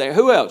hand over there.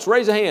 Who else?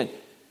 Raise a hand.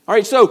 All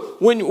right, so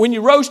when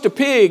you roast a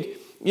pig,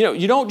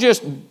 you don't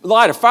just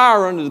light a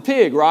fire under the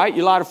pig, right?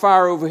 You light a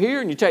fire over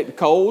here and you take the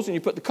coals and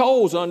you put the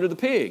coals under the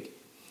pig.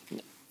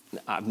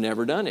 I've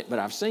never done it, but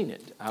I've seen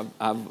it.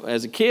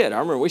 As a kid, I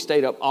remember we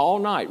stayed up all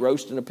night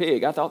roasting a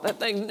pig. I thought that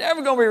thing's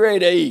never going to be ready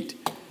to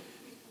eat.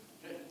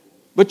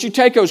 But you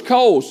take those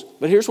coals,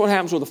 but here's what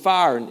happens with a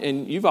fire,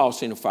 and you've all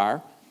seen a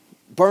fire,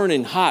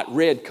 burning hot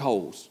red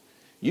coals.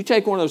 You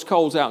take one of those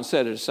coals out and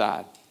set it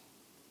aside.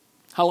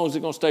 How long is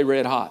it going to stay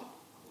red hot?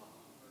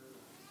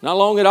 Not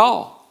long at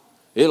all.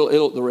 The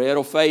red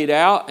will fade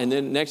out, and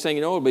then next thing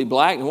you know, it'll be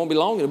black, and it won't be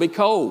long, it'll be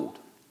cold.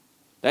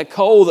 That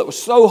coal that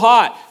was so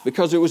hot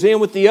because it was in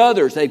with the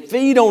others, they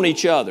feed on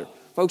each other.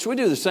 Folks, we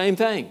do the same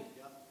thing.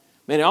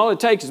 Man, all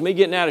it takes is me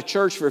getting out of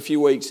church for a few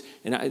weeks,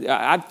 and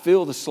I'd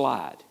feel the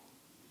slide.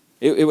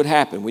 It would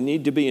happen. We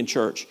need to be in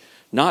church.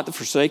 Not the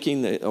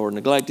forsaking or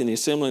neglecting the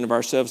assembling of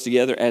ourselves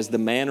together as the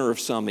manner of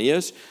some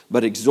is,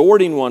 but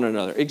exhorting one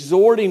another.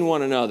 Exhorting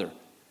one another.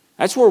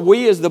 That's where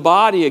we as the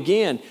body,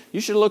 again,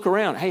 you should look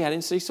around. Hey, I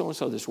didn't see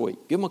so-and-so this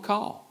week. Give them a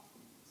call.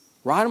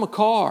 Write them a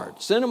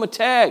card. Send them a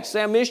text.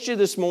 Say, I missed you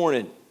this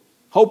morning.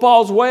 Hope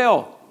all's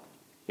well.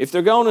 If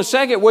they're going a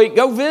second week,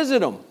 go visit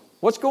them.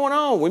 What's going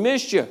on? We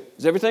missed you.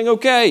 Is everything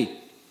okay?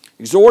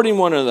 Exhorting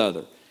one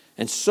another.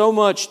 And so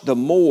much the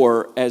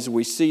more as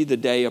we see the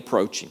day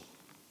approaching.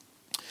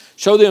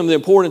 Show them the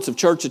importance of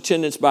church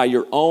attendance by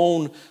your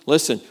own,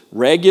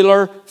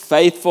 regular,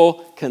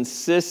 faithful,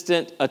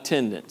 consistent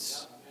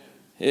attendance.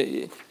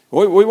 We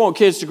want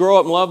kids to grow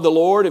up and love the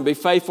Lord and be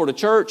faithful to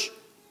church.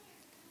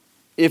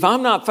 If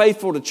I'm not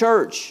faithful to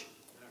church,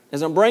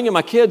 as I'm bringing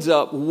my kids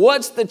up,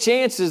 what's the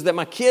chances that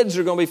my kids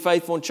are going to be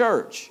faithful in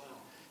church?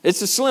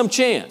 It's a slim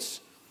chance.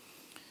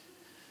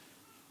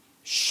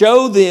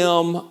 Show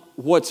them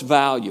what's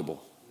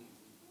valuable.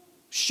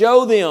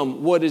 Show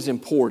them what is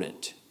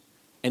important,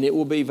 and it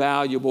will be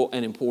valuable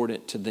and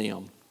important to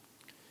them.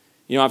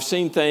 I've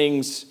seen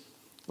things,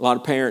 a lot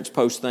of parents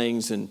post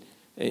things, and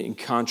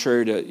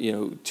contrary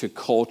to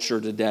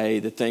culture today,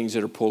 the things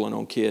that are pulling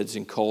on kids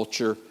and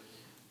culture.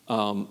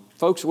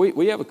 Folks,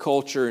 we have a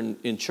culture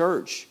in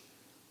church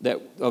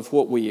of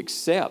what we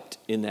accept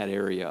in that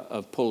area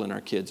of pulling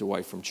our kids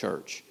away from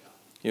church.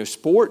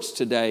 Sports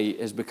today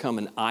has become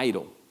an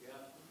idol.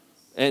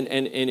 And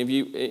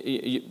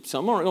if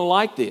some aren't going to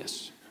like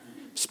this.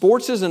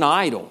 Sports is an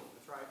idol.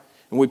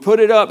 And we put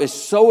it up. It's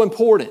so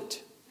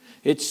important.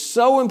 It's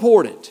so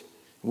important.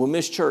 We'll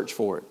miss church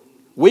for it.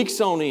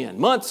 Weeks on end,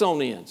 months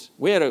on ends.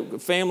 We had a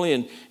family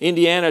in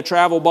Indiana,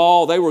 travel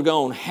ball. They were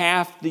gone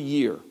half the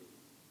year.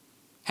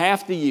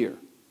 Half the year.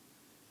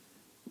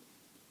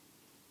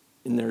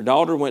 And their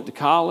daughter went to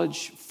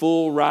college,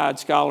 full ride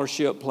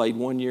scholarship, played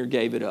 1 year,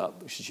 gave it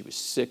up. She was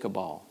sick of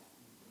ball.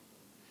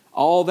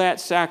 All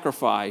that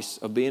sacrifice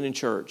of being in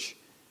church,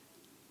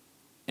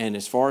 and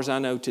as far as I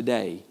know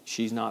today,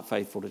 she's not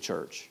faithful to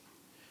church.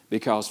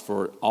 Because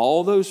for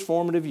all those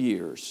formative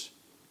years,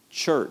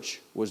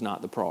 church was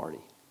not the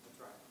priority.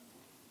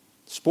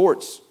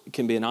 Sports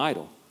can be an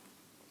idol,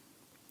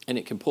 and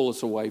it can pull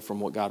us away from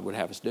what God would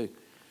have us do.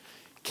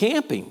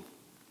 Camping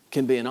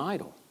can be an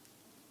idol.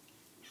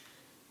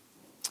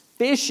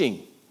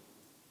 Fishing.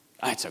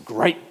 That's a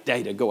great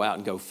day to go out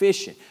and go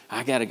fishing.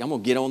 I'm going to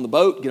get on the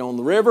boat, get on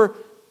the river.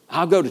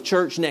 I'll go to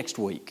church next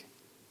week.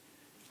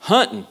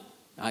 Hunting.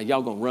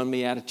 Y'all going to run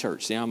me out of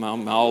church. See, I'm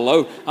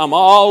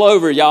all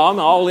over y'all. I'm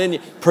all in you.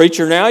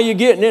 Preacher, now you're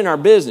getting in our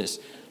business.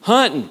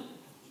 Hunting.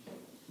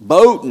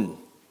 Boating.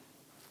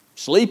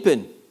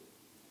 Sleeping.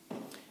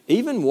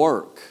 Even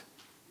work.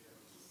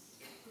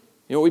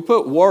 You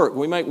know,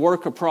 we make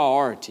work a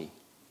priority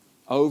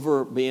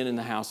over being in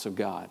the house of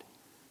God.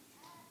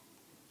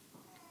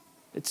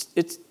 It's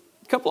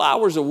a couple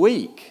hours a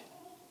week.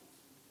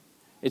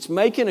 It's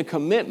making a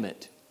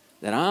commitment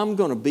that I'm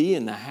going to be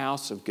in the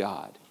house of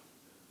God.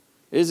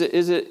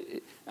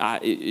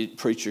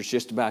 Preacher, it's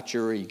just about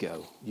your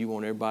ego. You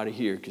want everybody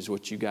here because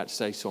what you got to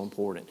say is so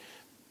important.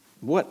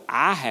 What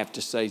I have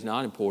to say is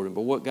not important,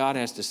 but what God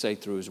has to say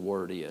through His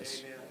Word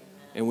is. Amen.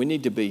 And we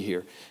need to be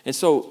here. And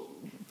so,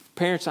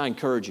 parents, I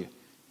encourage you,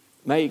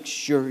 make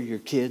sure your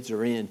kids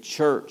are in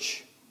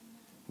church.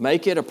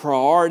 Make it a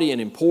priority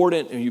and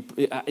important.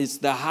 It's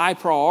the high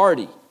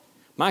priority.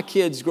 My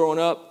kids growing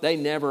up, they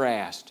never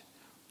asked,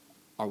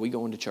 are we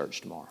going to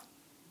church tomorrow?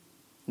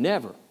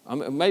 Never. I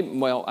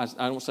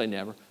don't say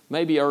never.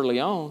 Maybe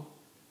early on.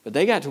 But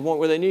they got to the point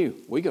where they knew,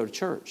 we go to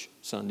church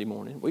Sunday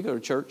morning. We go to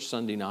church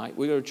Sunday night.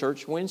 We go to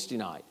church Wednesday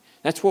night.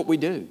 That's what we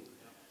do.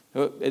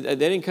 They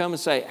didn't come and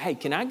say, hey,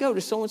 can I go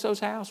to so-and-so's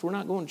house? We're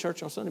not going to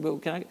church on Sunday,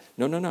 but can I?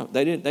 No.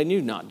 They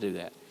knew not to do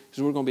that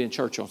because we're going to be in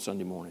church on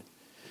Sunday morning.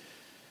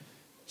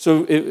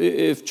 So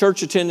if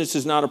church attendance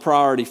is not a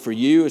priority for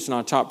you, it's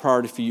not a top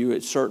priority for you,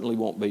 it certainly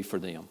won't be for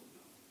them.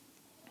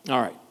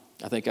 All right.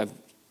 I think I've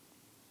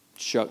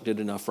shucked it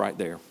enough right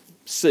there.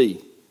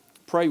 C,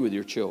 pray with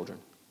your children.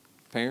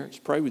 Parents,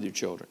 pray with your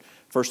children.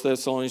 1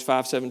 Thessalonians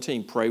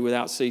 5:17, pray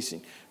without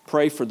ceasing.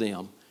 Pray for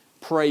them.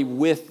 Pray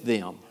with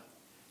them.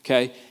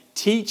 Okay?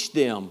 Teach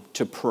them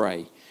to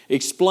pray.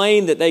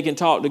 Explain that they can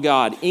talk to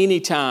God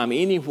anytime,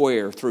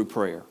 anywhere through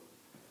prayer.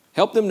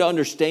 Help them to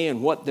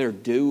understand what they're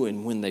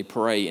doing when they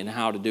pray and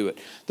how to do it.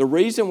 The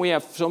reason we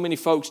have so many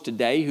folks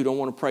today who don't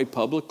want to pray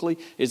publicly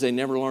is they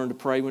never learned to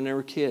pray when they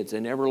were kids.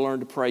 They never learned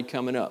to pray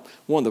coming up.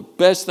 One of the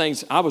best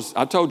things,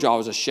 I told you I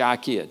was a shy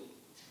kid.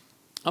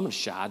 I'm a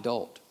shy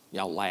adult.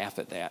 Y'all laugh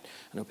at that.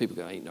 I know people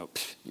go, hey, no,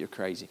 you're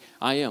crazy.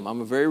 I am.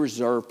 I'm a very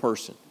reserved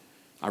person.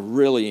 I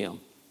really am.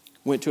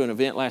 Went to an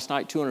event last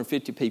night,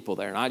 250 people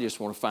there, and I just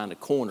want to find a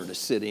corner to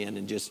sit in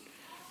and just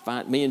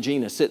find me and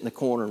Gina sit in the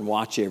corner and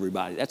watch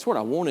everybody. That's what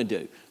I want to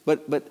do.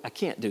 But I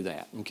can't do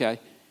that, okay?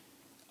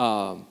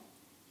 I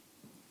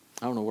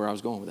don't know where I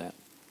was going with that.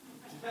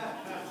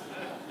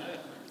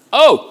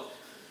 Oh,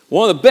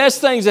 one of the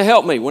best things that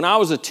helped me when I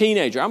was a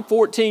teenager, I'm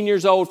 14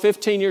 years old,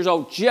 15 years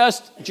old,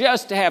 just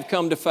to have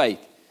come to faith.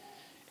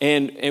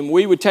 And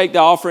we would take the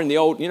offering,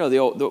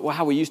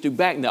 how we used to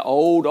back in the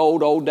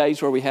old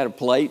days where we had a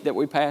plate that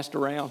we passed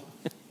around.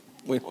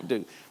 we don't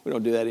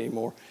do that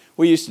anymore.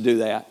 We used to do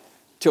that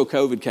till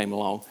COVID came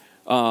along.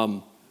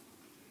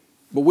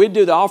 But we'd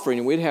do the offering,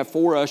 and we'd have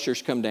 4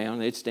 ushers come down.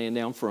 They'd stand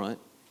down front,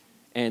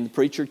 and the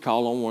preacher would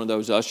call on one of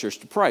those ushers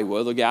to pray.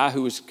 Well, the guy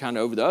who was kind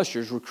of over the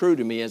ushers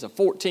recruited me as a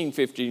 14,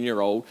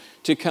 15-year-old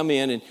to come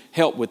in and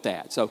help with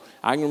that. So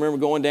I can remember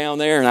going down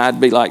there, and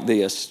I'd be like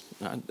this.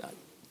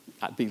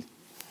 I'd be...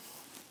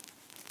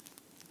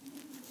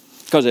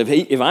 Because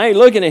if I ain't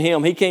looking at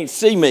him, he can't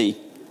see me.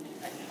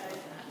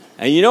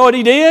 And you know what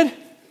he did?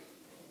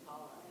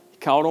 He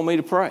called on me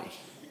to pray.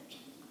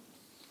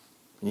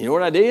 And you know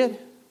what I did?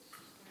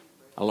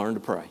 I learned to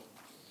pray.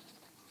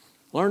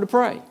 Learn to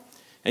pray.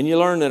 And you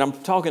learn that I'm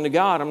talking to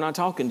God. I'm not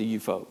talking to you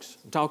folks.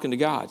 I'm talking to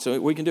God. So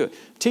we can do it.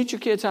 Teach your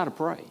kids how to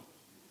pray.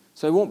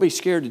 So they won't be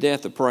scared to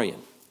death of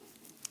praying.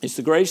 It's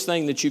the greatest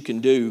thing that you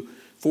can do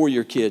for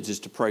your kids is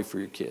to pray for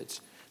your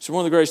kids. So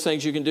one of the greatest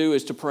things you can do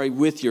is to pray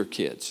with your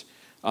kids.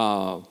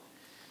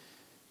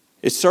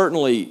 It's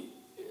certainly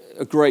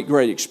a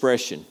great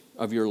expression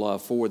of your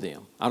love for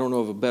them. I don't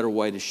know of a better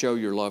way to show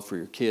your love for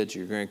your kids or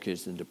your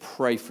grandkids than to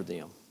pray for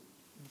them.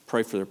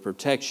 Pray for their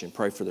protection.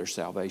 Pray for their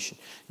salvation.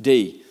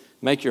 D,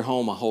 make your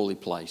home a holy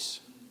place.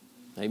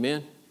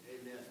 Amen?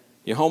 Amen.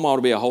 Your home ought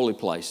to be a holy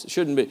place. It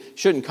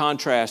shouldn't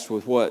contrast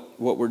with what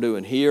we're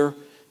doing here.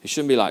 It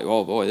shouldn't be like,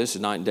 oh boy, this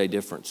is night and day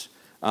difference.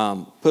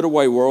 Put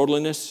away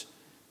worldliness.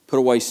 Put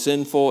away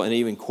sinful and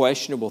even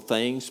questionable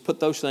things. Put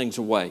those things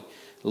away.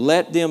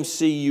 Let them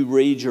see you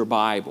read your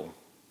Bible.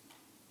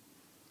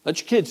 Let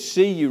your kids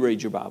see you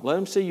read your Bible. Let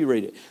them see you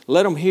read it.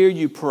 Let them hear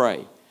you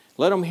pray.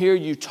 Let them hear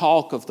you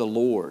talk of the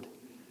Lord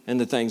and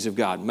the things of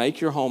God.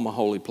 Make your home a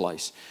holy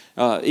place.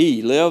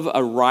 Live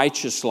a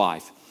righteous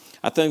life.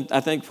 I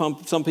think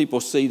some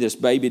people see this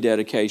baby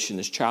dedication,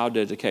 this child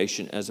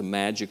dedication, as a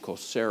magical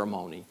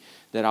ceremony.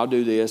 That I'll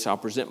do this, I'll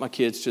present my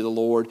kids to the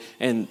Lord,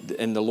 and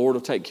the Lord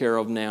will take care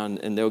of them now,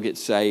 and they'll get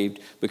saved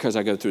because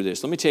I go through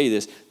this. Let me tell you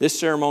this. This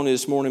ceremony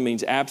this morning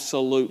means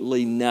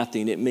absolutely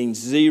nothing. It means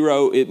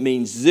zero. It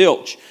means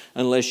zilch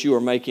unless you are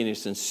making a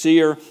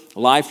sincere,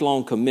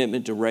 lifelong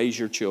commitment to raise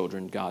your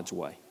children God's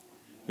way.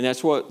 And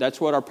that's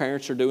what our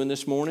parents are doing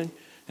this morning.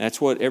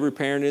 That's what every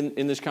parent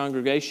in this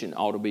congregation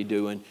ought to be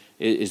doing,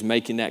 is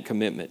making that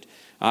commitment.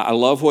 I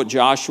love what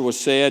Joshua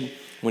said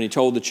when he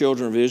told the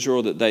children of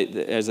Israel that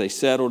as they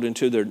settled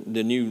into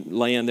the new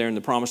land there in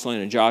the promised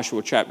land in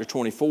Joshua chapter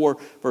 24,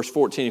 verse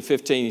 14 and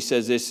 15, he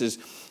says this is,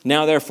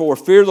 "Now therefore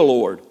fear the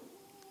Lord,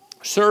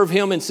 serve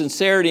him in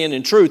sincerity and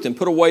in truth, and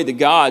put away the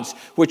gods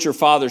which your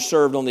fathers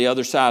served on the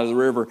other side of the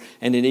river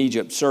and in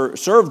Egypt.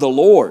 Serve the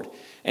Lord.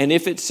 And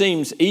if it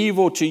seems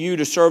evil to you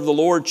to serve the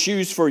Lord,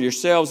 choose for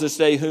yourselves this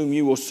day whom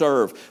you will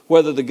serve,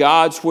 whether the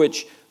gods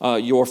which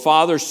your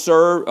fathers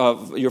served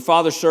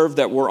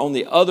that were on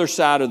the other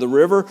side of the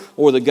river,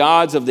 or the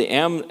gods of the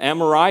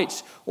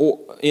Amorites, or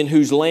in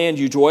whose land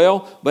you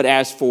dwell. But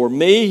as for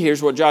me,"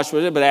 here's what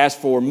Joshua said, "but as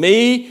for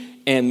me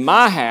and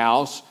my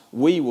house,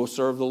 we will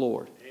serve the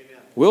Lord."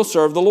 Amen. We'll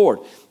serve the Lord.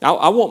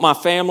 I want my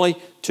family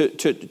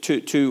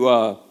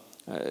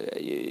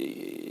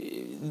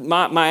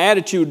my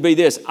attitude would be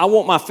this: I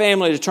want my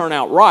family to turn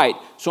out right,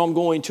 so I'm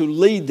going to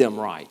lead them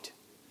right.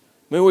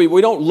 I mean,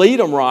 we don't lead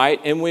them right,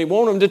 and we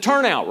want them to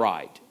turn out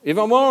right. If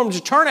I want them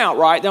to turn out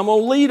right, then I'm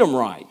going to lead them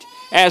right.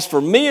 As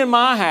for me and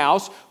my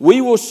house,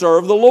 we will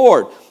serve the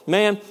Lord.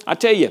 Man, I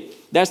tell you,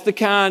 that's the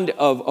kind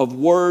of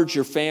words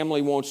your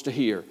family wants to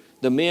hear.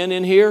 The men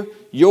in here,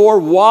 your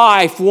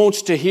wife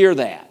wants to hear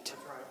that.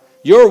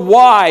 Your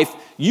wife,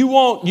 you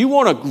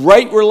want a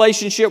great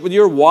relationship with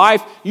your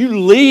wife, you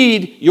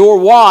lead your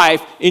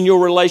wife in your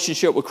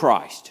relationship with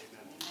Christ.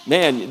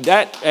 Man,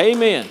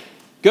 amen.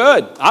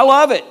 Good. I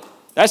love it.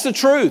 That's the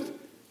truth.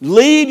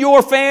 Lead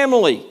your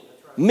family.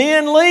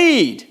 Men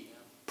lead.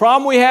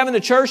 Problem we have in the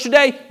church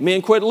today,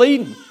 men quit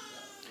leading.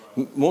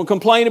 Won't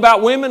complain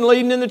about women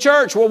leading in the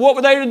church. Well, what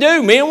were they to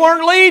do? Men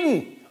weren't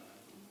leading.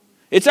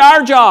 It's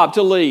our job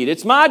to lead.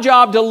 It's my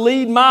job to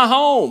lead my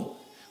home.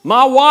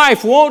 My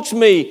wife wants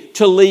me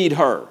to lead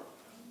her.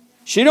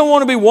 She don't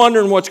want to be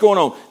wondering what's going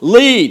on.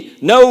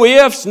 Lead. No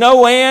ifs,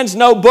 no ands,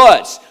 no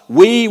buts.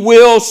 We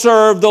will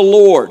serve the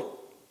Lord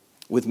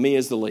with me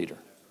as the leader.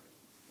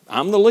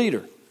 I'm the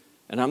leader,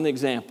 and I'm the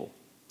example.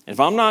 And if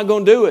I'm not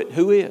going to do it,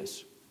 who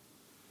is?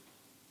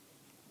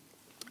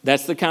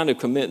 That's the kind of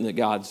commitment that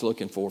God's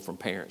looking for from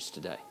parents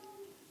today.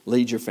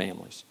 Lead your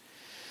families.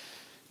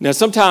 Now,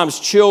 sometimes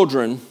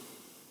children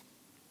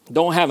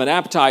don't have an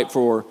appetite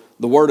for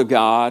the Word of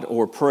God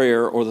or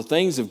prayer or the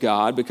things of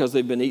God because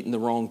they've been eating the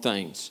wrong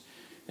things.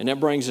 And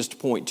that brings us to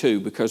point 2,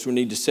 because we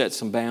need to set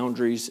some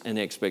boundaries and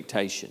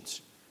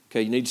expectations.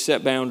 Okay, you need to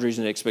set boundaries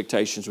and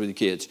expectations with your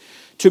kids.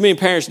 Too many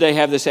parents today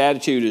have this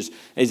attitude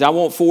is I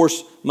won't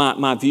force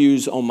my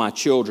views on my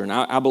children.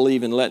 I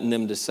believe in letting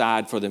them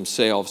decide for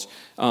themselves.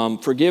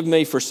 Forgive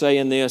me for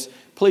saying this.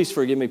 Please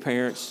forgive me,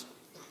 parents,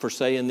 for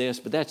saying this,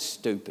 but that's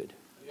stupid.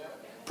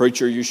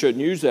 Preacher, you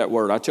shouldn't use that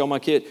word. I tell my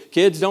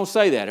kids, don't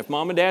say that. If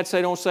mom and dad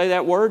say don't say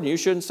that word, you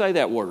shouldn't say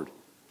that word.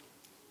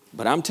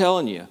 But I'm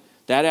telling you,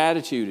 that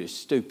attitude is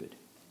stupid.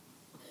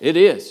 It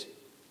is.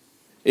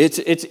 It's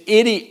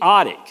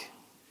idiotic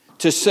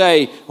to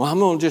say, well, I'm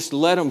going to just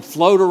let them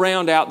float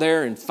around out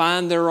there and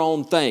find their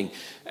own thing.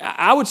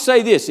 I would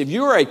say this: if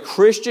you're a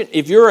Christian,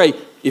 if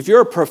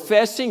you're a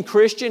professing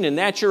Christian and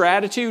that's your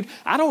attitude,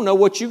 I don't know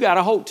what you got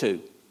to hold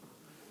to.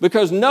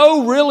 Because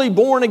no really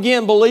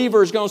born-again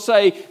believer is going to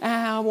say,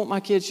 I want my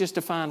kids just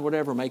to find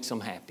whatever makes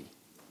them happy.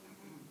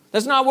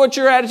 That's not what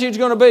your attitude is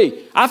going to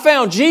be. I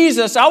found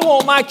Jesus. I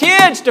want my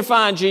kids to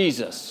find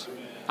Jesus.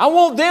 I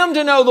want them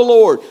to know the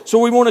Lord. So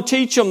we want to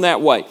teach them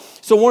that way.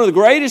 So one of the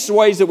greatest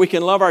ways that we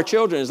can love our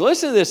children is,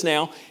 listen to this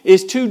now,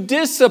 is to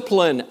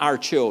discipline our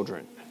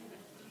children.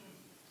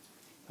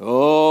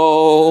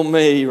 Oh,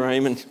 me,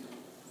 Raymond.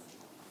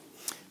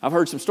 I've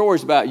heard some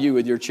stories about you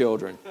with your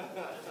children.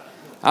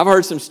 I've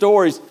heard some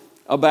stories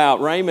about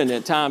Raymond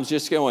at times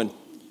just going,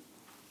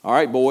 all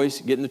right,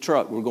 boys, get in the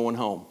truck. We're going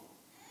home.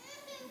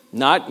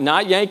 Not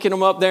yanking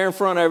them up there in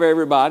front of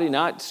everybody,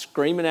 not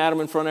screaming at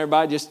them in front of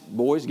everybody, just,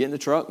 boys, get in the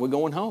truck. We're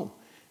going home.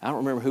 I don't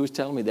remember who was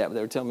telling me that, but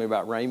they were telling me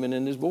about Raymond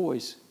and his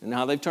boys and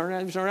how they've turned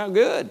out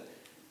good.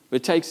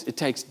 But it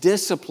takes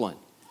discipline.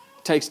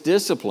 It takes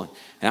discipline.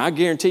 And I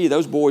guarantee you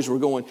those boys were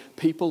going,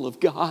 people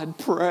of God,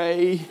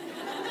 pray.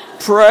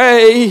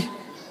 Pray.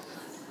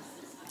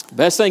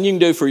 Best thing you can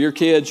do for your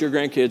kids, your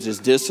grandkids, is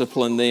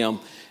discipline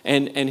them.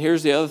 And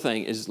here's the other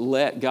thing, is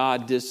let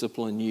God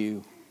discipline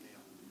you.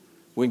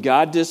 When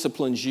God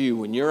disciplines you,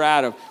 when you're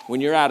out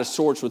of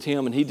sorts with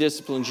Him and He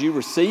disciplines you,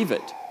 receive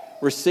it.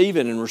 receive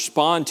it and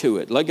respond to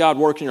it. Let God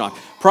work in your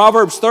life.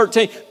 Proverbs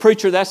 13,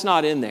 preacher, that's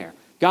not in there.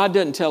 God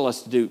doesn't tell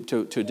us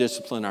to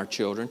discipline our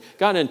children.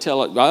 God didn't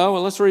tell us, oh,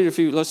 well, let's read a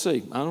few, let's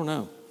see. I don't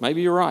know.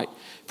 Maybe you're right.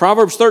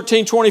 Proverbs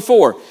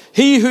 13:24.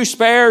 He who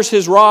spares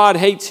his rod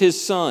hates his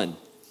son.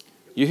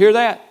 You hear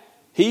that?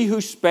 He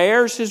who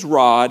spares his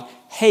rod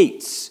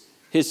hates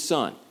his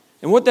son.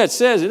 And what that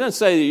says, it doesn't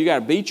say that you got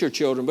to beat your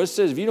children, but it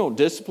says if you don't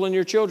discipline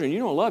your children, you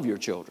don't love your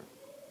children.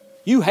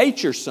 You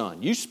hate your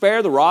son. You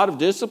spare the rod of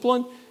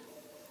discipline,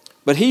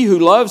 but he who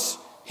loves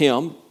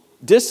him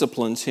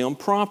disciplines him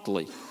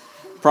promptly.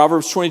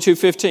 Proverbs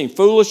 22:15.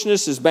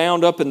 Foolishness is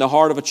bound up in the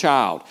heart of a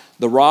child.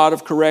 The rod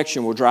of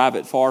correction will drive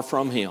it far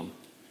from him.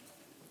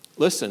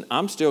 Listen,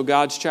 I'm still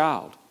God's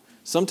child.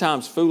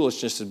 Sometimes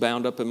foolishness is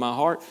bound up in my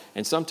heart,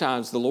 and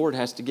sometimes the Lord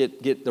has to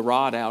get the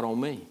rod out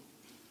on me,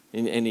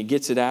 and He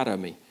gets it out of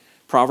me.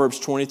 Proverbs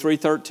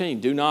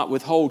 23:13. Do not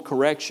withhold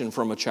correction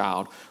from a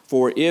child,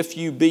 for if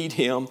you beat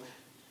him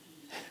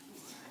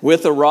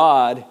with a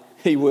rod,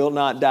 he will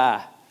not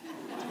die.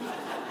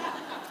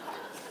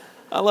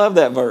 I love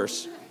that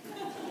verse.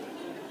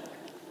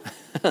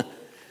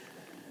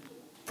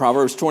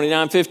 Proverbs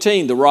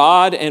 29:15. The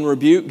rod and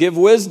rebuke give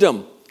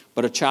wisdom,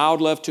 but a child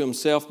left to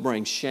himself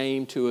brings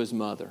shame to his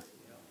mother.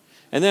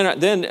 And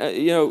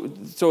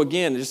then so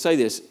again, just say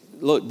this.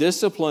 Look,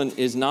 discipline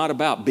is not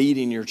about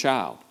beating your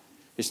child.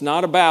 It's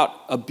not about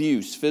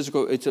abuse,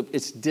 physical.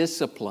 It's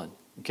discipline,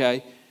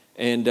 okay?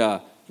 And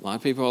a lot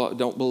of people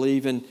don't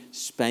believe in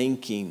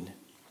spanking.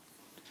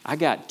 I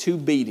got 2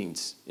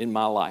 beatings in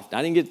my life.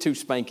 I didn't get 2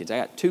 spankings. I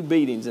got 2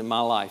 beatings in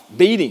my life.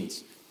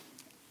 Beatings.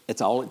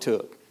 That's all it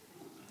took.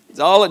 It's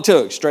all it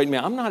took. Straighten me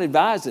out. I'm not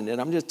advising it.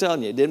 I'm just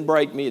telling you. It didn't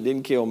break me. It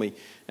didn't kill me.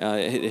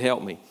 It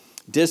helped me.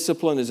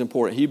 Discipline is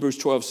important. Hebrews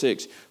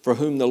 12:6. For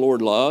whom the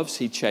Lord loves,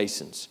 He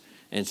chastens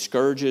and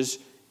scourges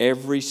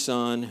every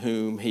son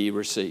whom He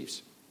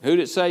receives. Who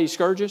did it say He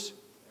scourges?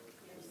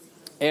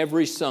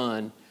 Every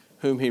son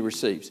whom He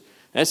receives.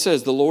 That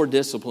says the Lord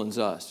disciplines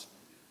us.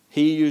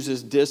 He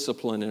uses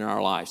discipline in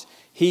our lives.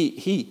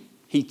 He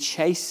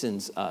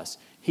chastens us.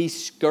 He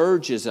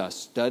scourges us.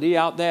 Study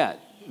out that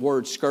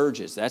word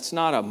scourges. That's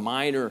not a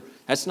minor,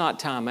 that's not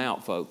time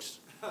out, folks.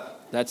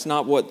 That's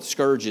not what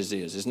scourges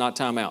is. It's not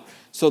time out.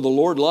 So the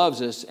Lord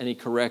loves us and He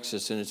corrects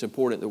us, and it's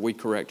important that we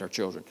correct our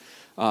children.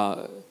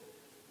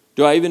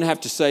 Do I even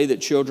have to say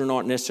that children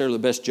aren't necessarily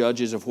the best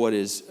judges of what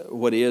is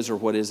or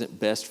what isn't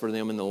best for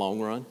them in the long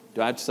run?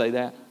 Do I have to say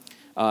that?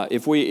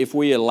 If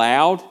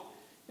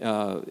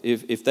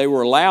they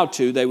were allowed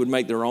to, they would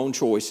make their own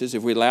choices.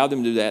 If we allowed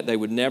them to do that, they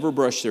would never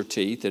brush their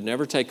teeth. They'd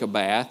never take a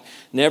bath,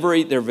 never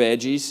eat their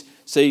veggies.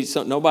 See,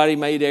 nobody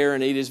made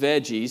Aaron eat his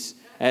veggies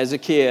as a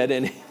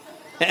kid,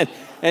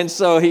 and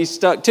so he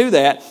stuck to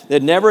that.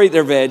 They'd never eat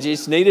their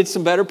veggies. Needed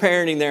some better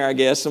parenting there, I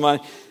guess.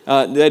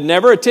 They'd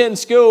never attend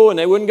school, and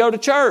they wouldn't go to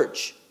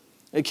church.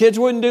 The kids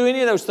wouldn't do any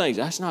of those things.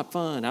 That's not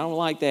fun. I don't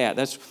like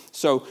that.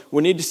 So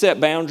we need to set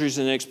boundaries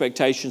and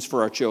expectations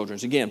for our children.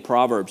 Again,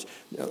 Proverbs,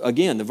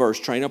 again, the verse,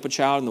 train up a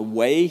child in the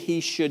way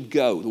he should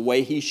go. The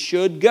way he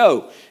should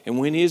go. And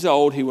when he is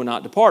old, he will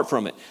not depart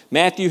from it.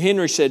 Matthew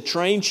Henry said,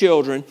 train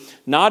children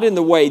not in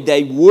the way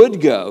they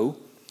would go,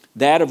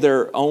 that of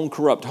their own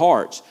corrupt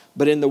hearts,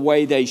 but in the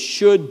way they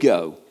should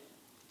go,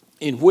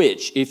 in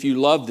which, if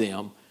you love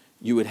them,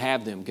 you would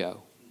have them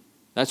go.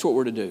 That's what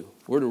we're to do.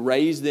 We're to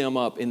raise them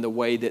up in the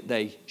way that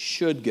they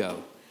should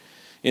go.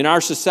 In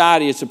our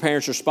society, it's a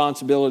parent's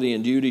responsibility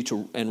and duty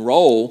and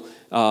role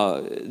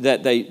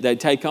that they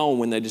take on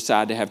when they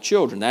decide to have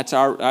children. That's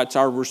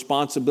our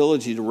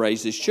responsibility to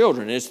raise these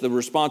children. It's the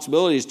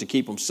responsibility is to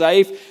keep them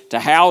safe, to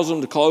house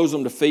them, to clothe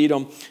them, to feed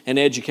them, and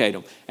educate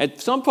them. At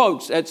some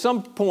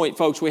point,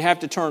 folks, we have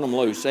to turn them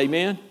loose.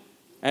 Amen?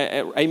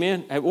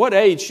 Amen? At what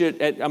age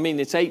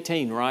it's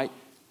 18, right?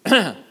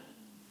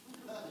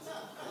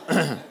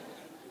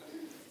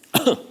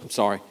 I'm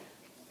sorry.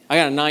 I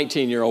got a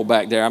 19-year-old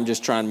back there. I'm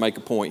just trying to make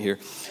a point here.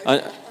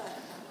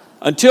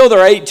 Until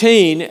they're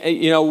 18,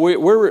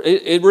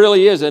 it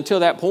really is.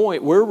 Until that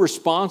point, we're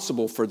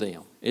responsible for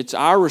them. It's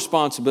our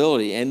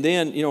responsibility. And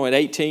then, at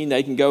 18,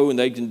 they can go and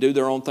they can do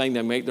their own thing.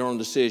 They make their own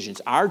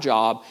decisions. Our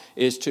job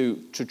is to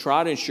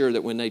try to ensure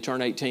that when they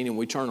turn 18 and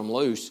we turn them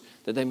loose,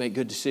 that they make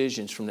good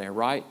decisions from there,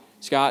 right?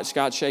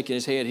 Scott's shaking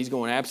his head. He's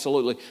going,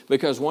 absolutely.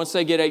 Because once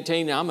they get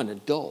 18, I'm an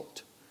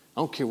adult.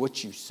 I don't care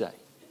what you say.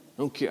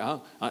 I don't care.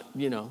 I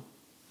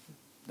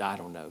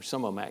don't know.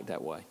 Some of them act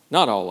that way.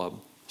 Not all of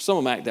them. Some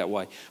of them act that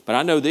way. But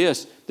I know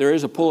this. There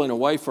is a pulling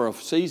away for a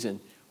season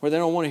where they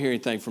don't want to hear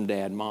anything from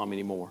dad and mom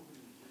anymore.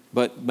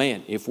 But,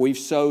 man, if we've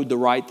sowed the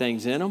right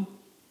things in them,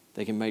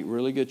 they can make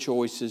really good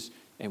choices,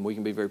 and we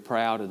can be very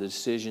proud of the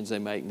decisions they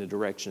make and the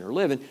direction they're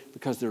living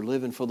because they're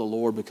living for the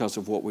Lord because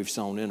of what we've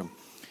sown in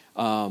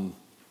them.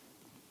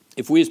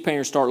 If we as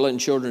parents start letting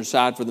children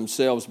decide for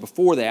themselves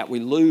before that,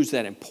 we lose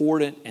that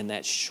important and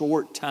that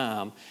short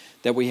time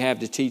that we have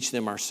to teach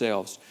them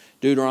ourselves.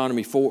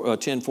 Deuteronomy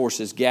 10:4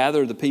 says,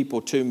 gather the people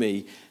to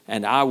me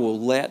and I will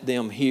let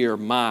them hear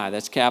my,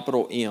 that's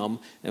capital M.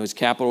 It was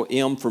capital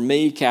M for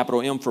me,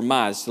 capital M for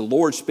my. It's the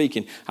Lord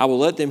speaking. I will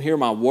let them hear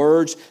my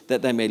words,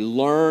 that they may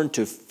learn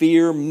to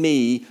fear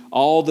me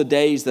all the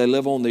days they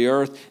live on the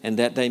earth, and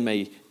that they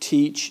may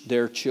teach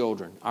their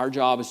children. Our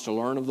job is to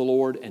learn of the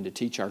Lord and to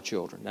teach our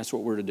children. That's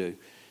what we're to do.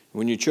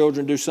 When your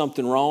children do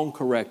something wrong,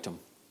 correct them.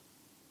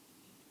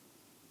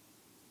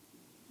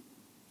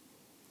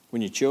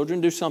 When your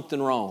children do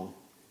something wrong,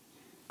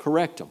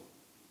 correct them.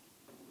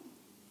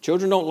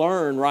 Children don't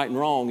learn right and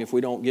wrong if we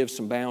don't give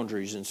some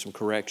boundaries and some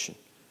correction.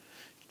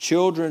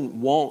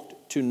 Children want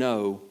to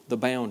know the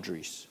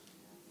boundaries.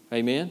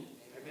 Amen?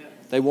 Amen.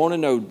 They want to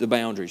know the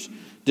boundaries.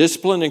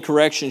 Discipline and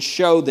correction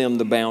show them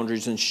the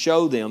boundaries and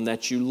show them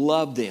that you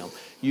love them.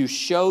 You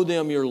show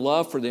them your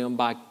love for them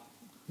by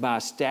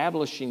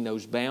establishing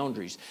those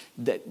boundaries.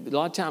 That a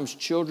lot of times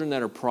children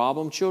that are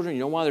problem children,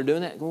 you know why they're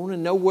doing that? They want to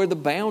know where the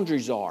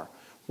boundaries are.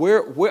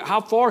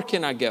 How far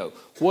can I go?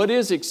 What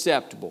is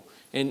acceptable?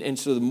 And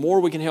so the more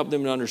we can help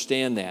them to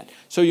understand that.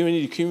 So you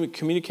need to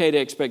communicate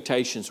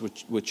expectations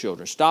with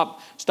children.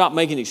 Stop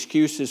making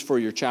excuses for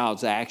your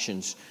child's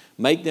actions.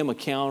 Make them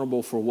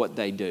accountable for what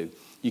they do.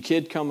 Your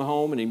kid come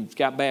home and he's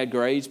got bad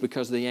grades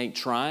because they ain't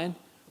trying.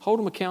 Hold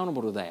them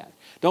accountable to that.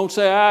 Don't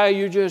say,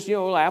 you just,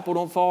 apple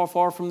don't fall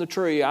far from the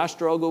tree. I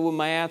struggle with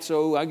math,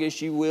 so I guess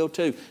you will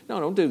too. No,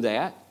 don't do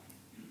that.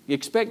 You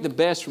expect the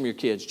best from your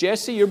kids.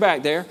 Jesse, you're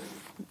back there.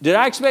 Did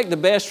I expect the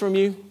best from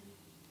you?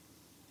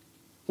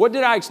 What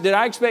did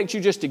I expect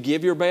you just to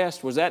give your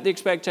best? Was that the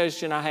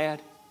expectation I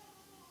had?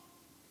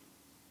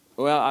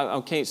 Well, I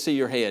can't see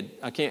your head.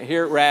 I can't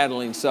hear it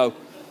rattling. So,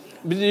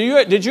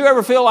 did you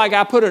ever feel like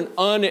I put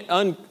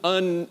an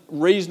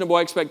unreasonable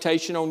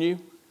expectation on you?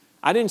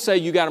 I didn't say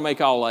you got to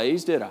make all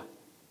A's, did I?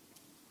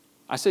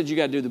 I said you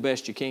got to do the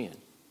best you can.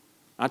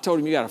 I told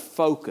him you got to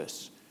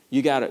focus.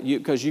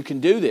 Because you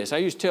can do this. I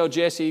used to tell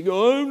Jesse, he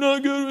go, I'm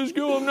not good at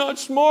school, I'm not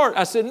smart.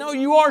 I said, no,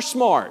 you are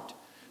smart.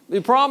 The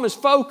problem is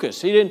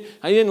focus. He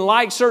didn't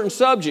like certain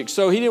subjects,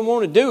 so he didn't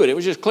want to do it. It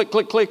was just click,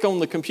 click, click on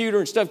the computer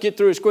and stuff, get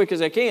through as quick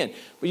as I can.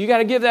 But you got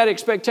to give that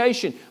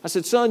expectation. I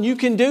said, son, you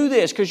can do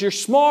this because you're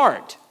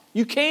smart.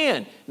 You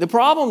can. The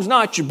problem's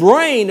not your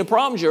brain, the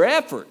problem's your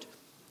effort.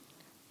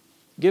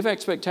 Give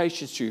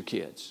expectations to your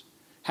kids.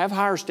 Have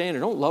higher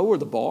standards. Don't lower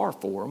the bar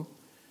for them.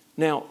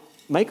 Now,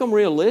 make them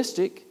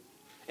realistic.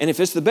 And if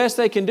it's the best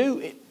they can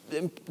do,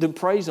 then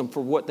praise them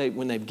for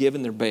when they've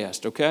given their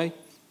best, okay?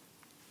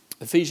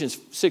 Ephesians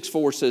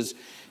 6:4 says,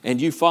 and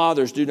you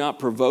fathers do not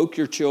provoke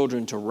your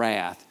children to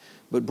wrath,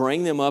 but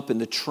bring them up in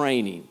the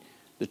training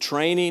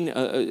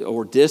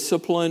or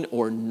discipline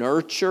or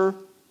nurture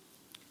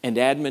and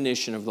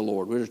admonition of the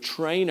Lord. We're to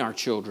train our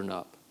children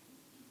up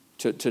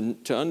to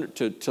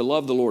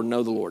love the Lord and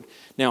know the Lord.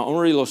 Now, I want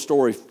to read a little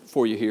story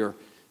for you here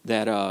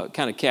that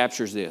kind of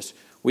captures this.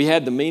 We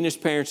had the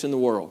meanest parents in the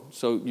world.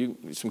 So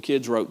some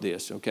kids wrote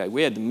this, okay?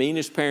 We had the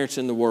meanest parents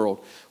in the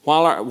world.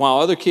 While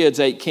other kids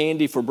ate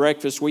candy for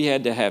breakfast, we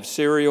had to have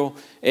cereal,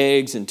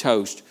 eggs, and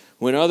toast.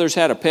 When others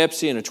had a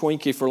Pepsi and a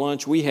Twinkie for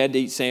lunch, we had to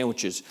eat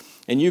sandwiches.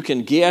 And you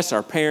can guess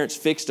our parents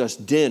fixed us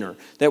dinner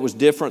that was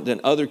different than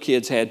other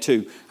kids had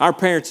too. Our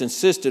parents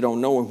insisted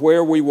on knowing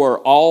where we were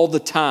all the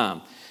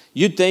time.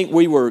 You'd think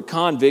we were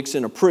convicts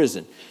in a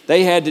prison.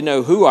 They had to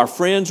know who our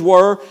friends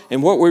were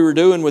and what we were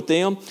doing with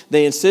them.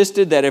 They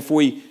insisted that if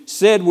we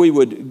said we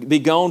would be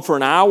gone for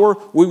an hour,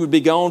 we would be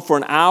gone for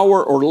an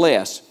hour or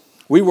less.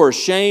 We were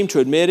ashamed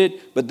to admit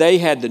it, but they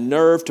had the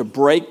nerve to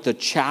break the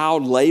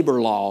child labor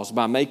laws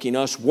by making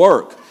us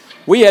work.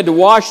 We had to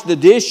wash the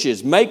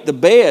dishes, make the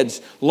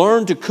beds,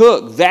 learn to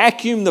cook,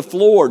 vacuum the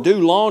floor, do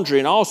laundry,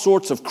 and all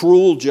sorts of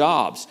cruel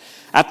jobs.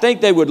 I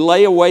think they would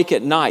lay awake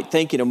at night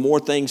thinking of more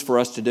things for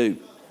us to do.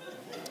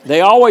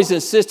 They always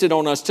insisted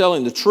on us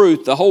telling the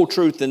truth, the whole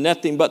truth, and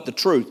nothing but the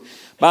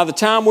truth. By the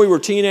time we were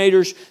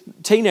teenagers,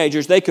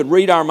 they could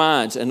read our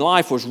minds, and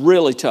life was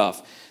really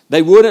tough.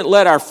 They wouldn't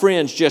let our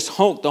friends just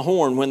honk the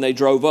horn when they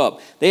drove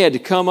up. They had to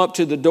come up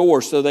to the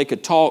door so they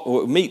could talk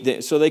or meet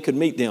them, so they could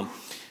meet them.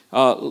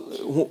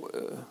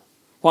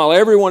 While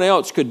everyone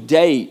else could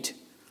date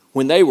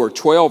when they were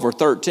 12 or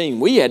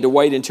 13, we had to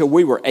wait until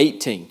we were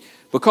 18.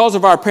 Because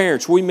of our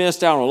parents, we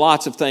missed out on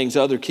lots of things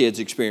other kids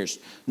experienced.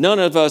 None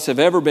of us have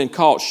ever been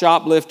caught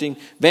shoplifting,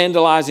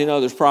 vandalizing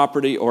others'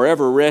 property, or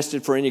ever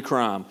arrested for any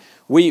crime.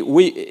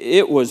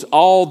 It was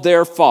all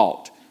their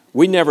fault.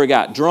 We never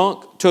got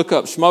drunk, took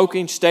up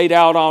smoking, stayed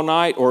out all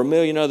night, or a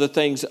million other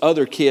things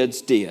other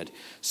kids did.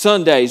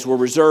 Sundays were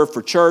reserved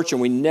for church,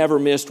 and we never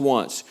missed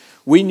once.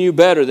 We knew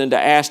better than to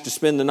ask to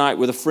spend the night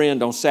with a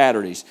friend on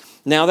Saturdays.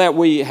 Now that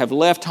we have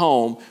left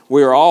home,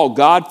 we are all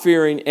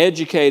God-fearing,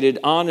 educated,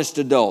 honest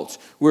adults.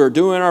 We are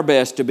doing our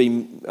best to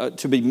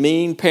be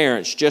mean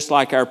parents, just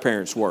like our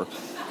parents were.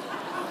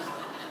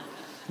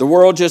 The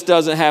world just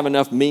doesn't have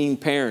enough mean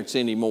parents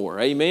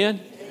anymore. Amen?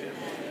 Amen.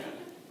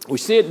 We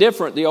see it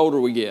different the older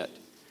we get.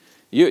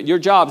 Your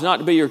job's not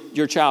to be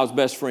your child's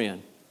best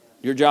friend.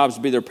 Your job is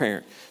to be their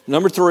parent.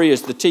 Number 3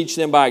 is to teach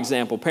them by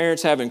example.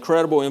 Parents have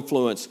incredible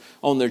influence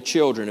on their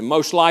children, and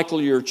most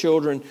likely your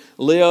children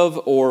live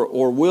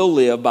or will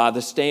live by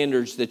the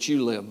standards that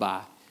you live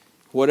by.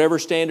 Whatever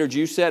standards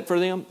you set for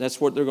them,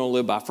 that's what they're going to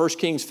live by. 1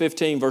 Kings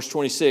 15, verse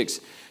 26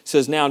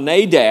 says, Now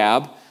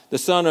Nadab, the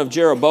son of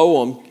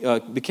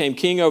Jeroboam, became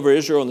king over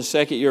Israel in the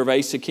 2nd year of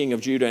Asa, king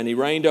of Judah, and he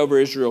reigned over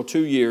Israel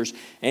 2 years.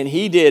 And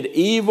he did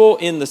evil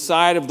in the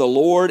sight of the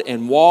Lord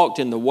and walked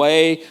in the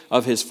way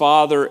of his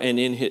father and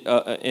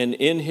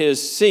in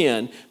his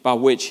sin by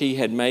which he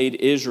had made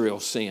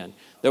Israel sin.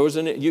 There was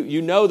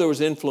there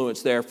was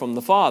influence there from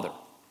the father.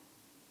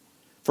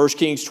 1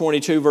 Kings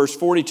 22, verse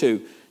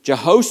 42.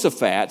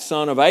 Jehoshaphat,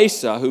 son of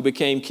Asa, who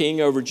became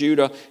king over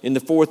Judah in the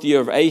 4th year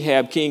of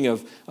Ahab, king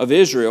of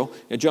Israel.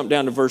 And jump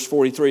down to verse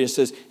 43. It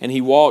says, And he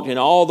walked in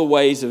all the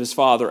ways of his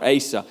father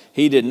Asa.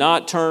 He did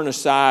not turn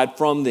aside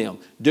from them,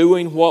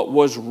 doing what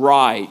was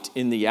right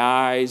in the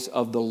eyes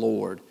of the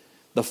Lord.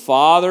 The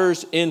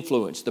father's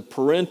influence, the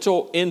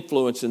parental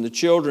influence in the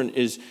children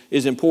is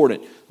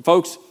important.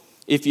 Folks,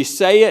 if you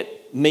say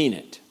it, mean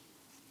it.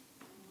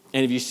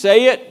 And if you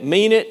say it,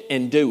 mean it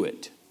and do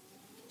it.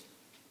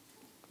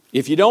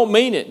 If you don't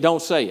mean it,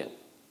 don't say it.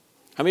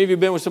 How many of you have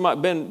been with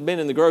somebody, been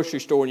in the grocery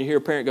store and you hear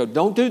a parent go,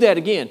 don't do that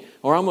again,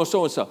 or I'm going to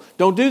so-and-so.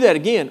 Don't do that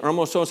again, or I'm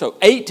going to so-and-so.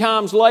 8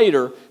 times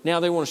later, now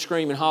they want to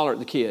scream and holler at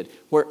the kid.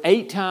 Where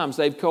 8 times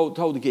they've told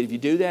the kid, if you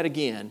do that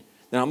again,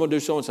 then I'm going to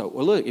do so-and-so.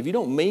 Well, look, if you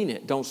don't mean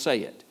it, don't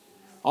say it.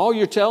 All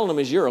you're telling them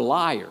is you're a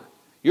liar.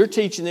 You're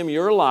teaching them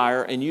you're a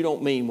liar and you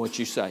don't mean what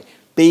you say.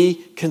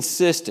 Be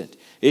consistent.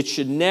 It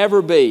should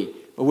never be,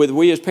 with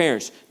we as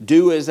parents,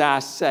 do as I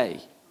say.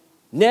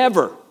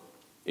 Never.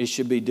 It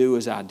should be do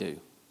as I do.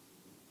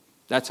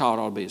 That's how it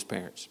ought to be as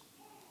parents.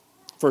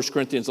 1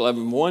 Corinthians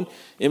 11:1,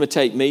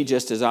 imitate me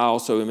just as I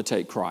also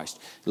imitate Christ.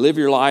 Live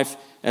your life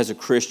as a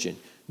Christian.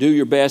 Do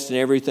your best in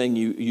everything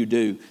you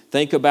do.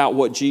 Think about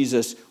what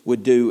Jesus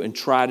would do and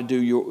try to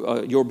do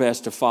your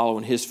best to follow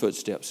in his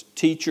footsteps.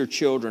 Teach your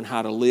children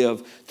how to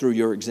live through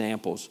your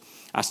examples.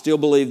 I still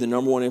believe the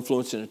number one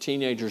influence in a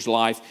teenager's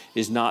life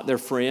is not their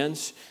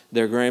friends,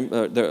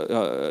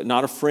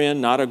 not a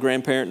friend, not a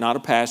grandparent, not a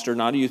pastor,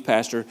 not a youth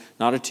pastor,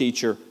 not a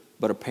teacher,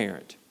 but a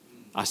parent.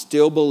 I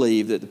still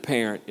believe that the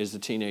parent is the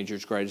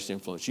teenager's greatest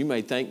influence. You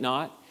may think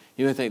not.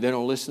 You may think they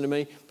don't listen to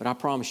me, but I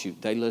promise you,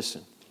 they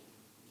listen.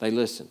 They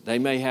listen. They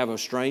may have a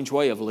strange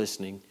way of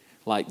listening,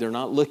 like they're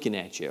not looking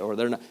at you, or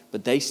they're not,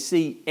 but they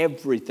see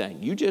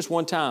everything. You just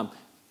one time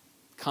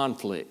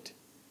conflict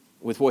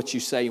with what you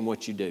say and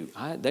what you do.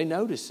 They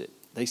notice it.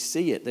 They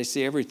see it. They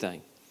see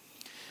everything.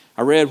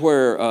 I read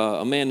where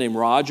a man named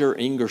Roger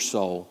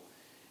Ingersoll,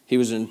 he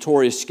was a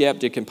notorious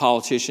skeptic and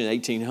politician in the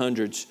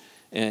 1800s,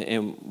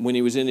 and when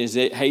he was in his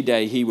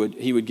heyday, he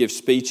would give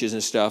speeches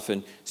and stuff,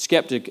 and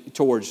skeptic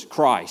towards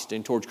Christ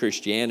and towards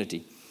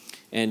Christianity.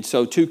 And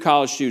so 2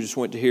 college students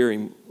went to hear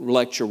him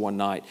lecture one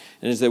night.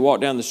 And as they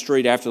walked down the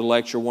street after the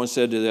lecture, one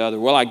said to the other,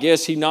 well, I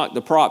guess he knocked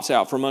the props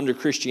out from under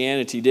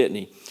Christianity, didn't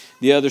he?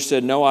 The other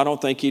said, no, I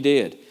don't think he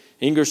did.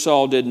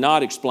 Ingersoll did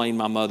not explain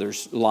my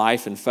mother's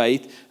life and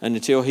faith, and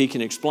until he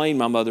can explain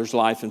my mother's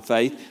life and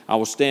faith, I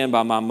will stand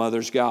by my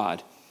mother's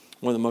God.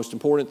 One of the most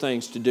important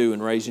things to do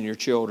in raising your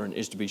children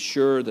is to be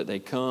sure that they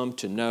come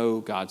to know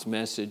God's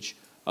message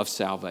of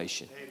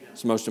salvation. Amen.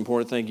 It's the most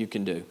important thing you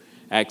can do.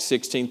 Acts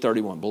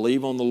 16:31.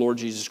 Believe on the Lord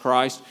Jesus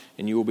Christ,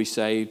 and you will be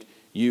saved,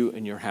 you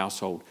and your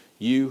household.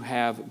 You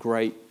have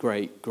great,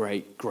 great,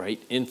 great,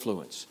 great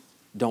influence.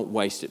 Don't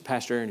waste it.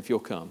 Pastor Aaron, if you'll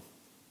come.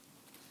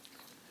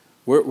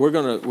 We're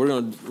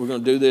gonna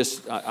do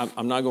this.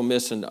 I'm not going to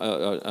miss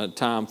a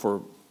time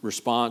for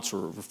response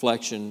or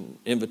reflection,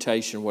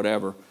 invitation,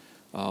 whatever,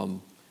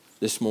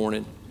 this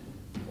morning.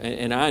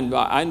 And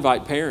I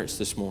invite parents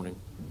this morning.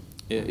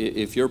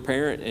 If you're a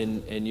parent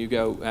and you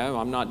go, oh,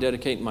 I'm not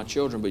dedicating my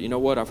children, but you know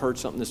what? I've heard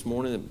something this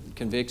morning that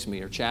convicts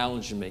me or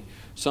challenges me.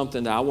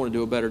 Something that I want to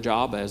do a better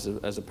job as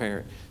a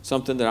parent.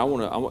 Something that I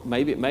want to.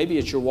 Maybe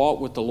it's your walk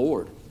with the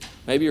Lord.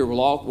 Maybe your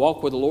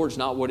walk with the Lord is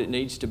not what it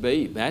needs to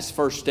be. That's the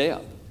first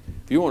step.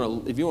 If you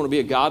want to be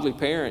a godly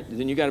parent,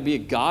 then you got to be a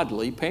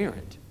godly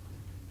parent.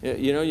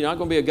 You know, you're not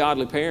going to be a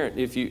godly parent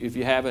if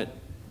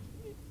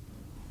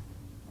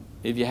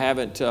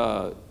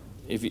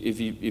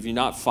you're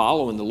not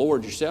following the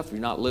Lord yourself, if you're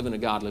not living a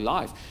godly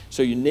life.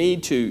 So you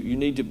need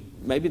to.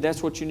 Maybe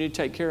that's what you need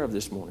to take care of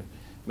this morning.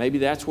 Maybe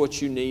that's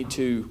what you need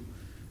to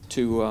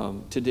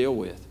deal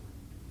with.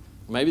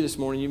 Maybe this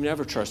morning you've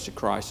never trusted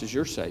Christ as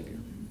your Savior,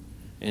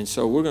 and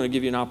so we're going to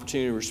give you an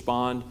opportunity to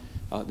respond.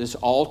 This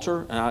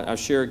altar, and I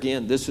share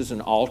again, this is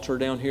an altar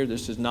down here.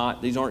 These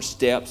aren't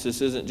steps. This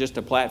isn't just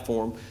a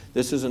platform.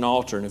 This is an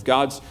altar. And if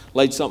God's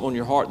laid something on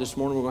your heart this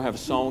morning, we're going to have a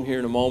song here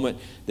in a moment,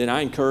 then I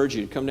encourage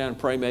you to come down and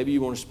pray. Maybe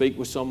you want to speak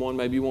with someone.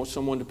 Maybe you want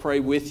someone to pray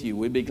with you.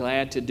 We'd be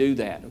glad to do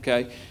that,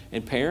 okay?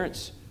 And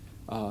parents,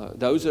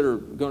 those that are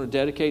going to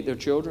dedicate their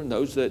children,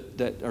 those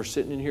that are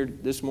sitting in here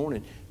this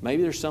morning,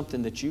 maybe there's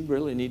something that you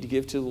really need to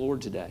give to the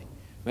Lord today.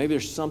 Maybe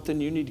there's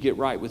something you need to get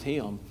right with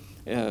Him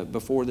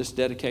before this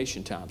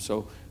dedication time.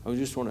 So I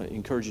just want to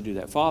encourage you to do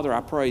that. Father,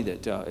 I pray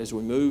that as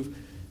we move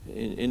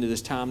into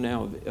this time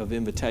now of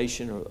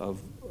invitation,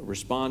 of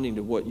responding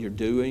to what you're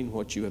doing,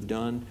 what you have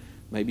done,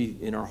 maybe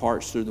in our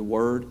hearts through the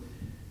Word.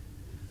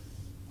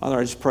 Father,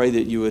 I just pray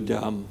that you would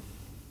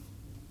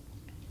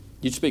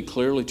you'd speak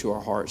clearly to our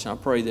hearts. And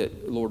I pray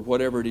that, Lord,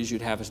 whatever it is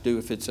you'd have us do,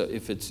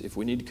 if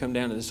we need to come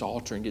down to this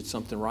altar and get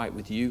something right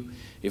with you,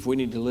 if we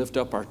need to lift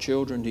up our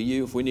children to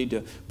you, if we need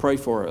to pray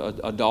for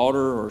a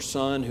daughter or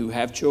son who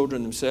have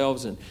children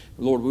themselves, and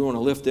Lord, we want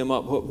to lift them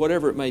up,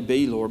 whatever it may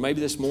be, Lord.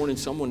 Maybe this morning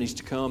someone needs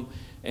to come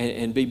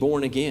and be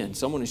born again.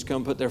 Someone needs to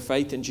come put their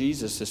faith in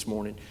Jesus this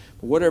morning.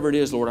 But whatever it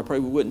is, Lord, I pray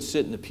we wouldn't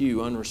sit in the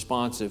pew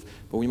unresponsive,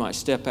 but we might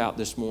step out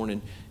this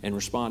morning and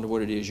respond to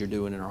what it is you're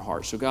doing in our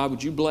hearts. So God,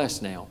 would you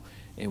bless now?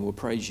 And we'll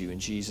praise you. In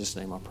Jesus'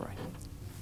 name I pray.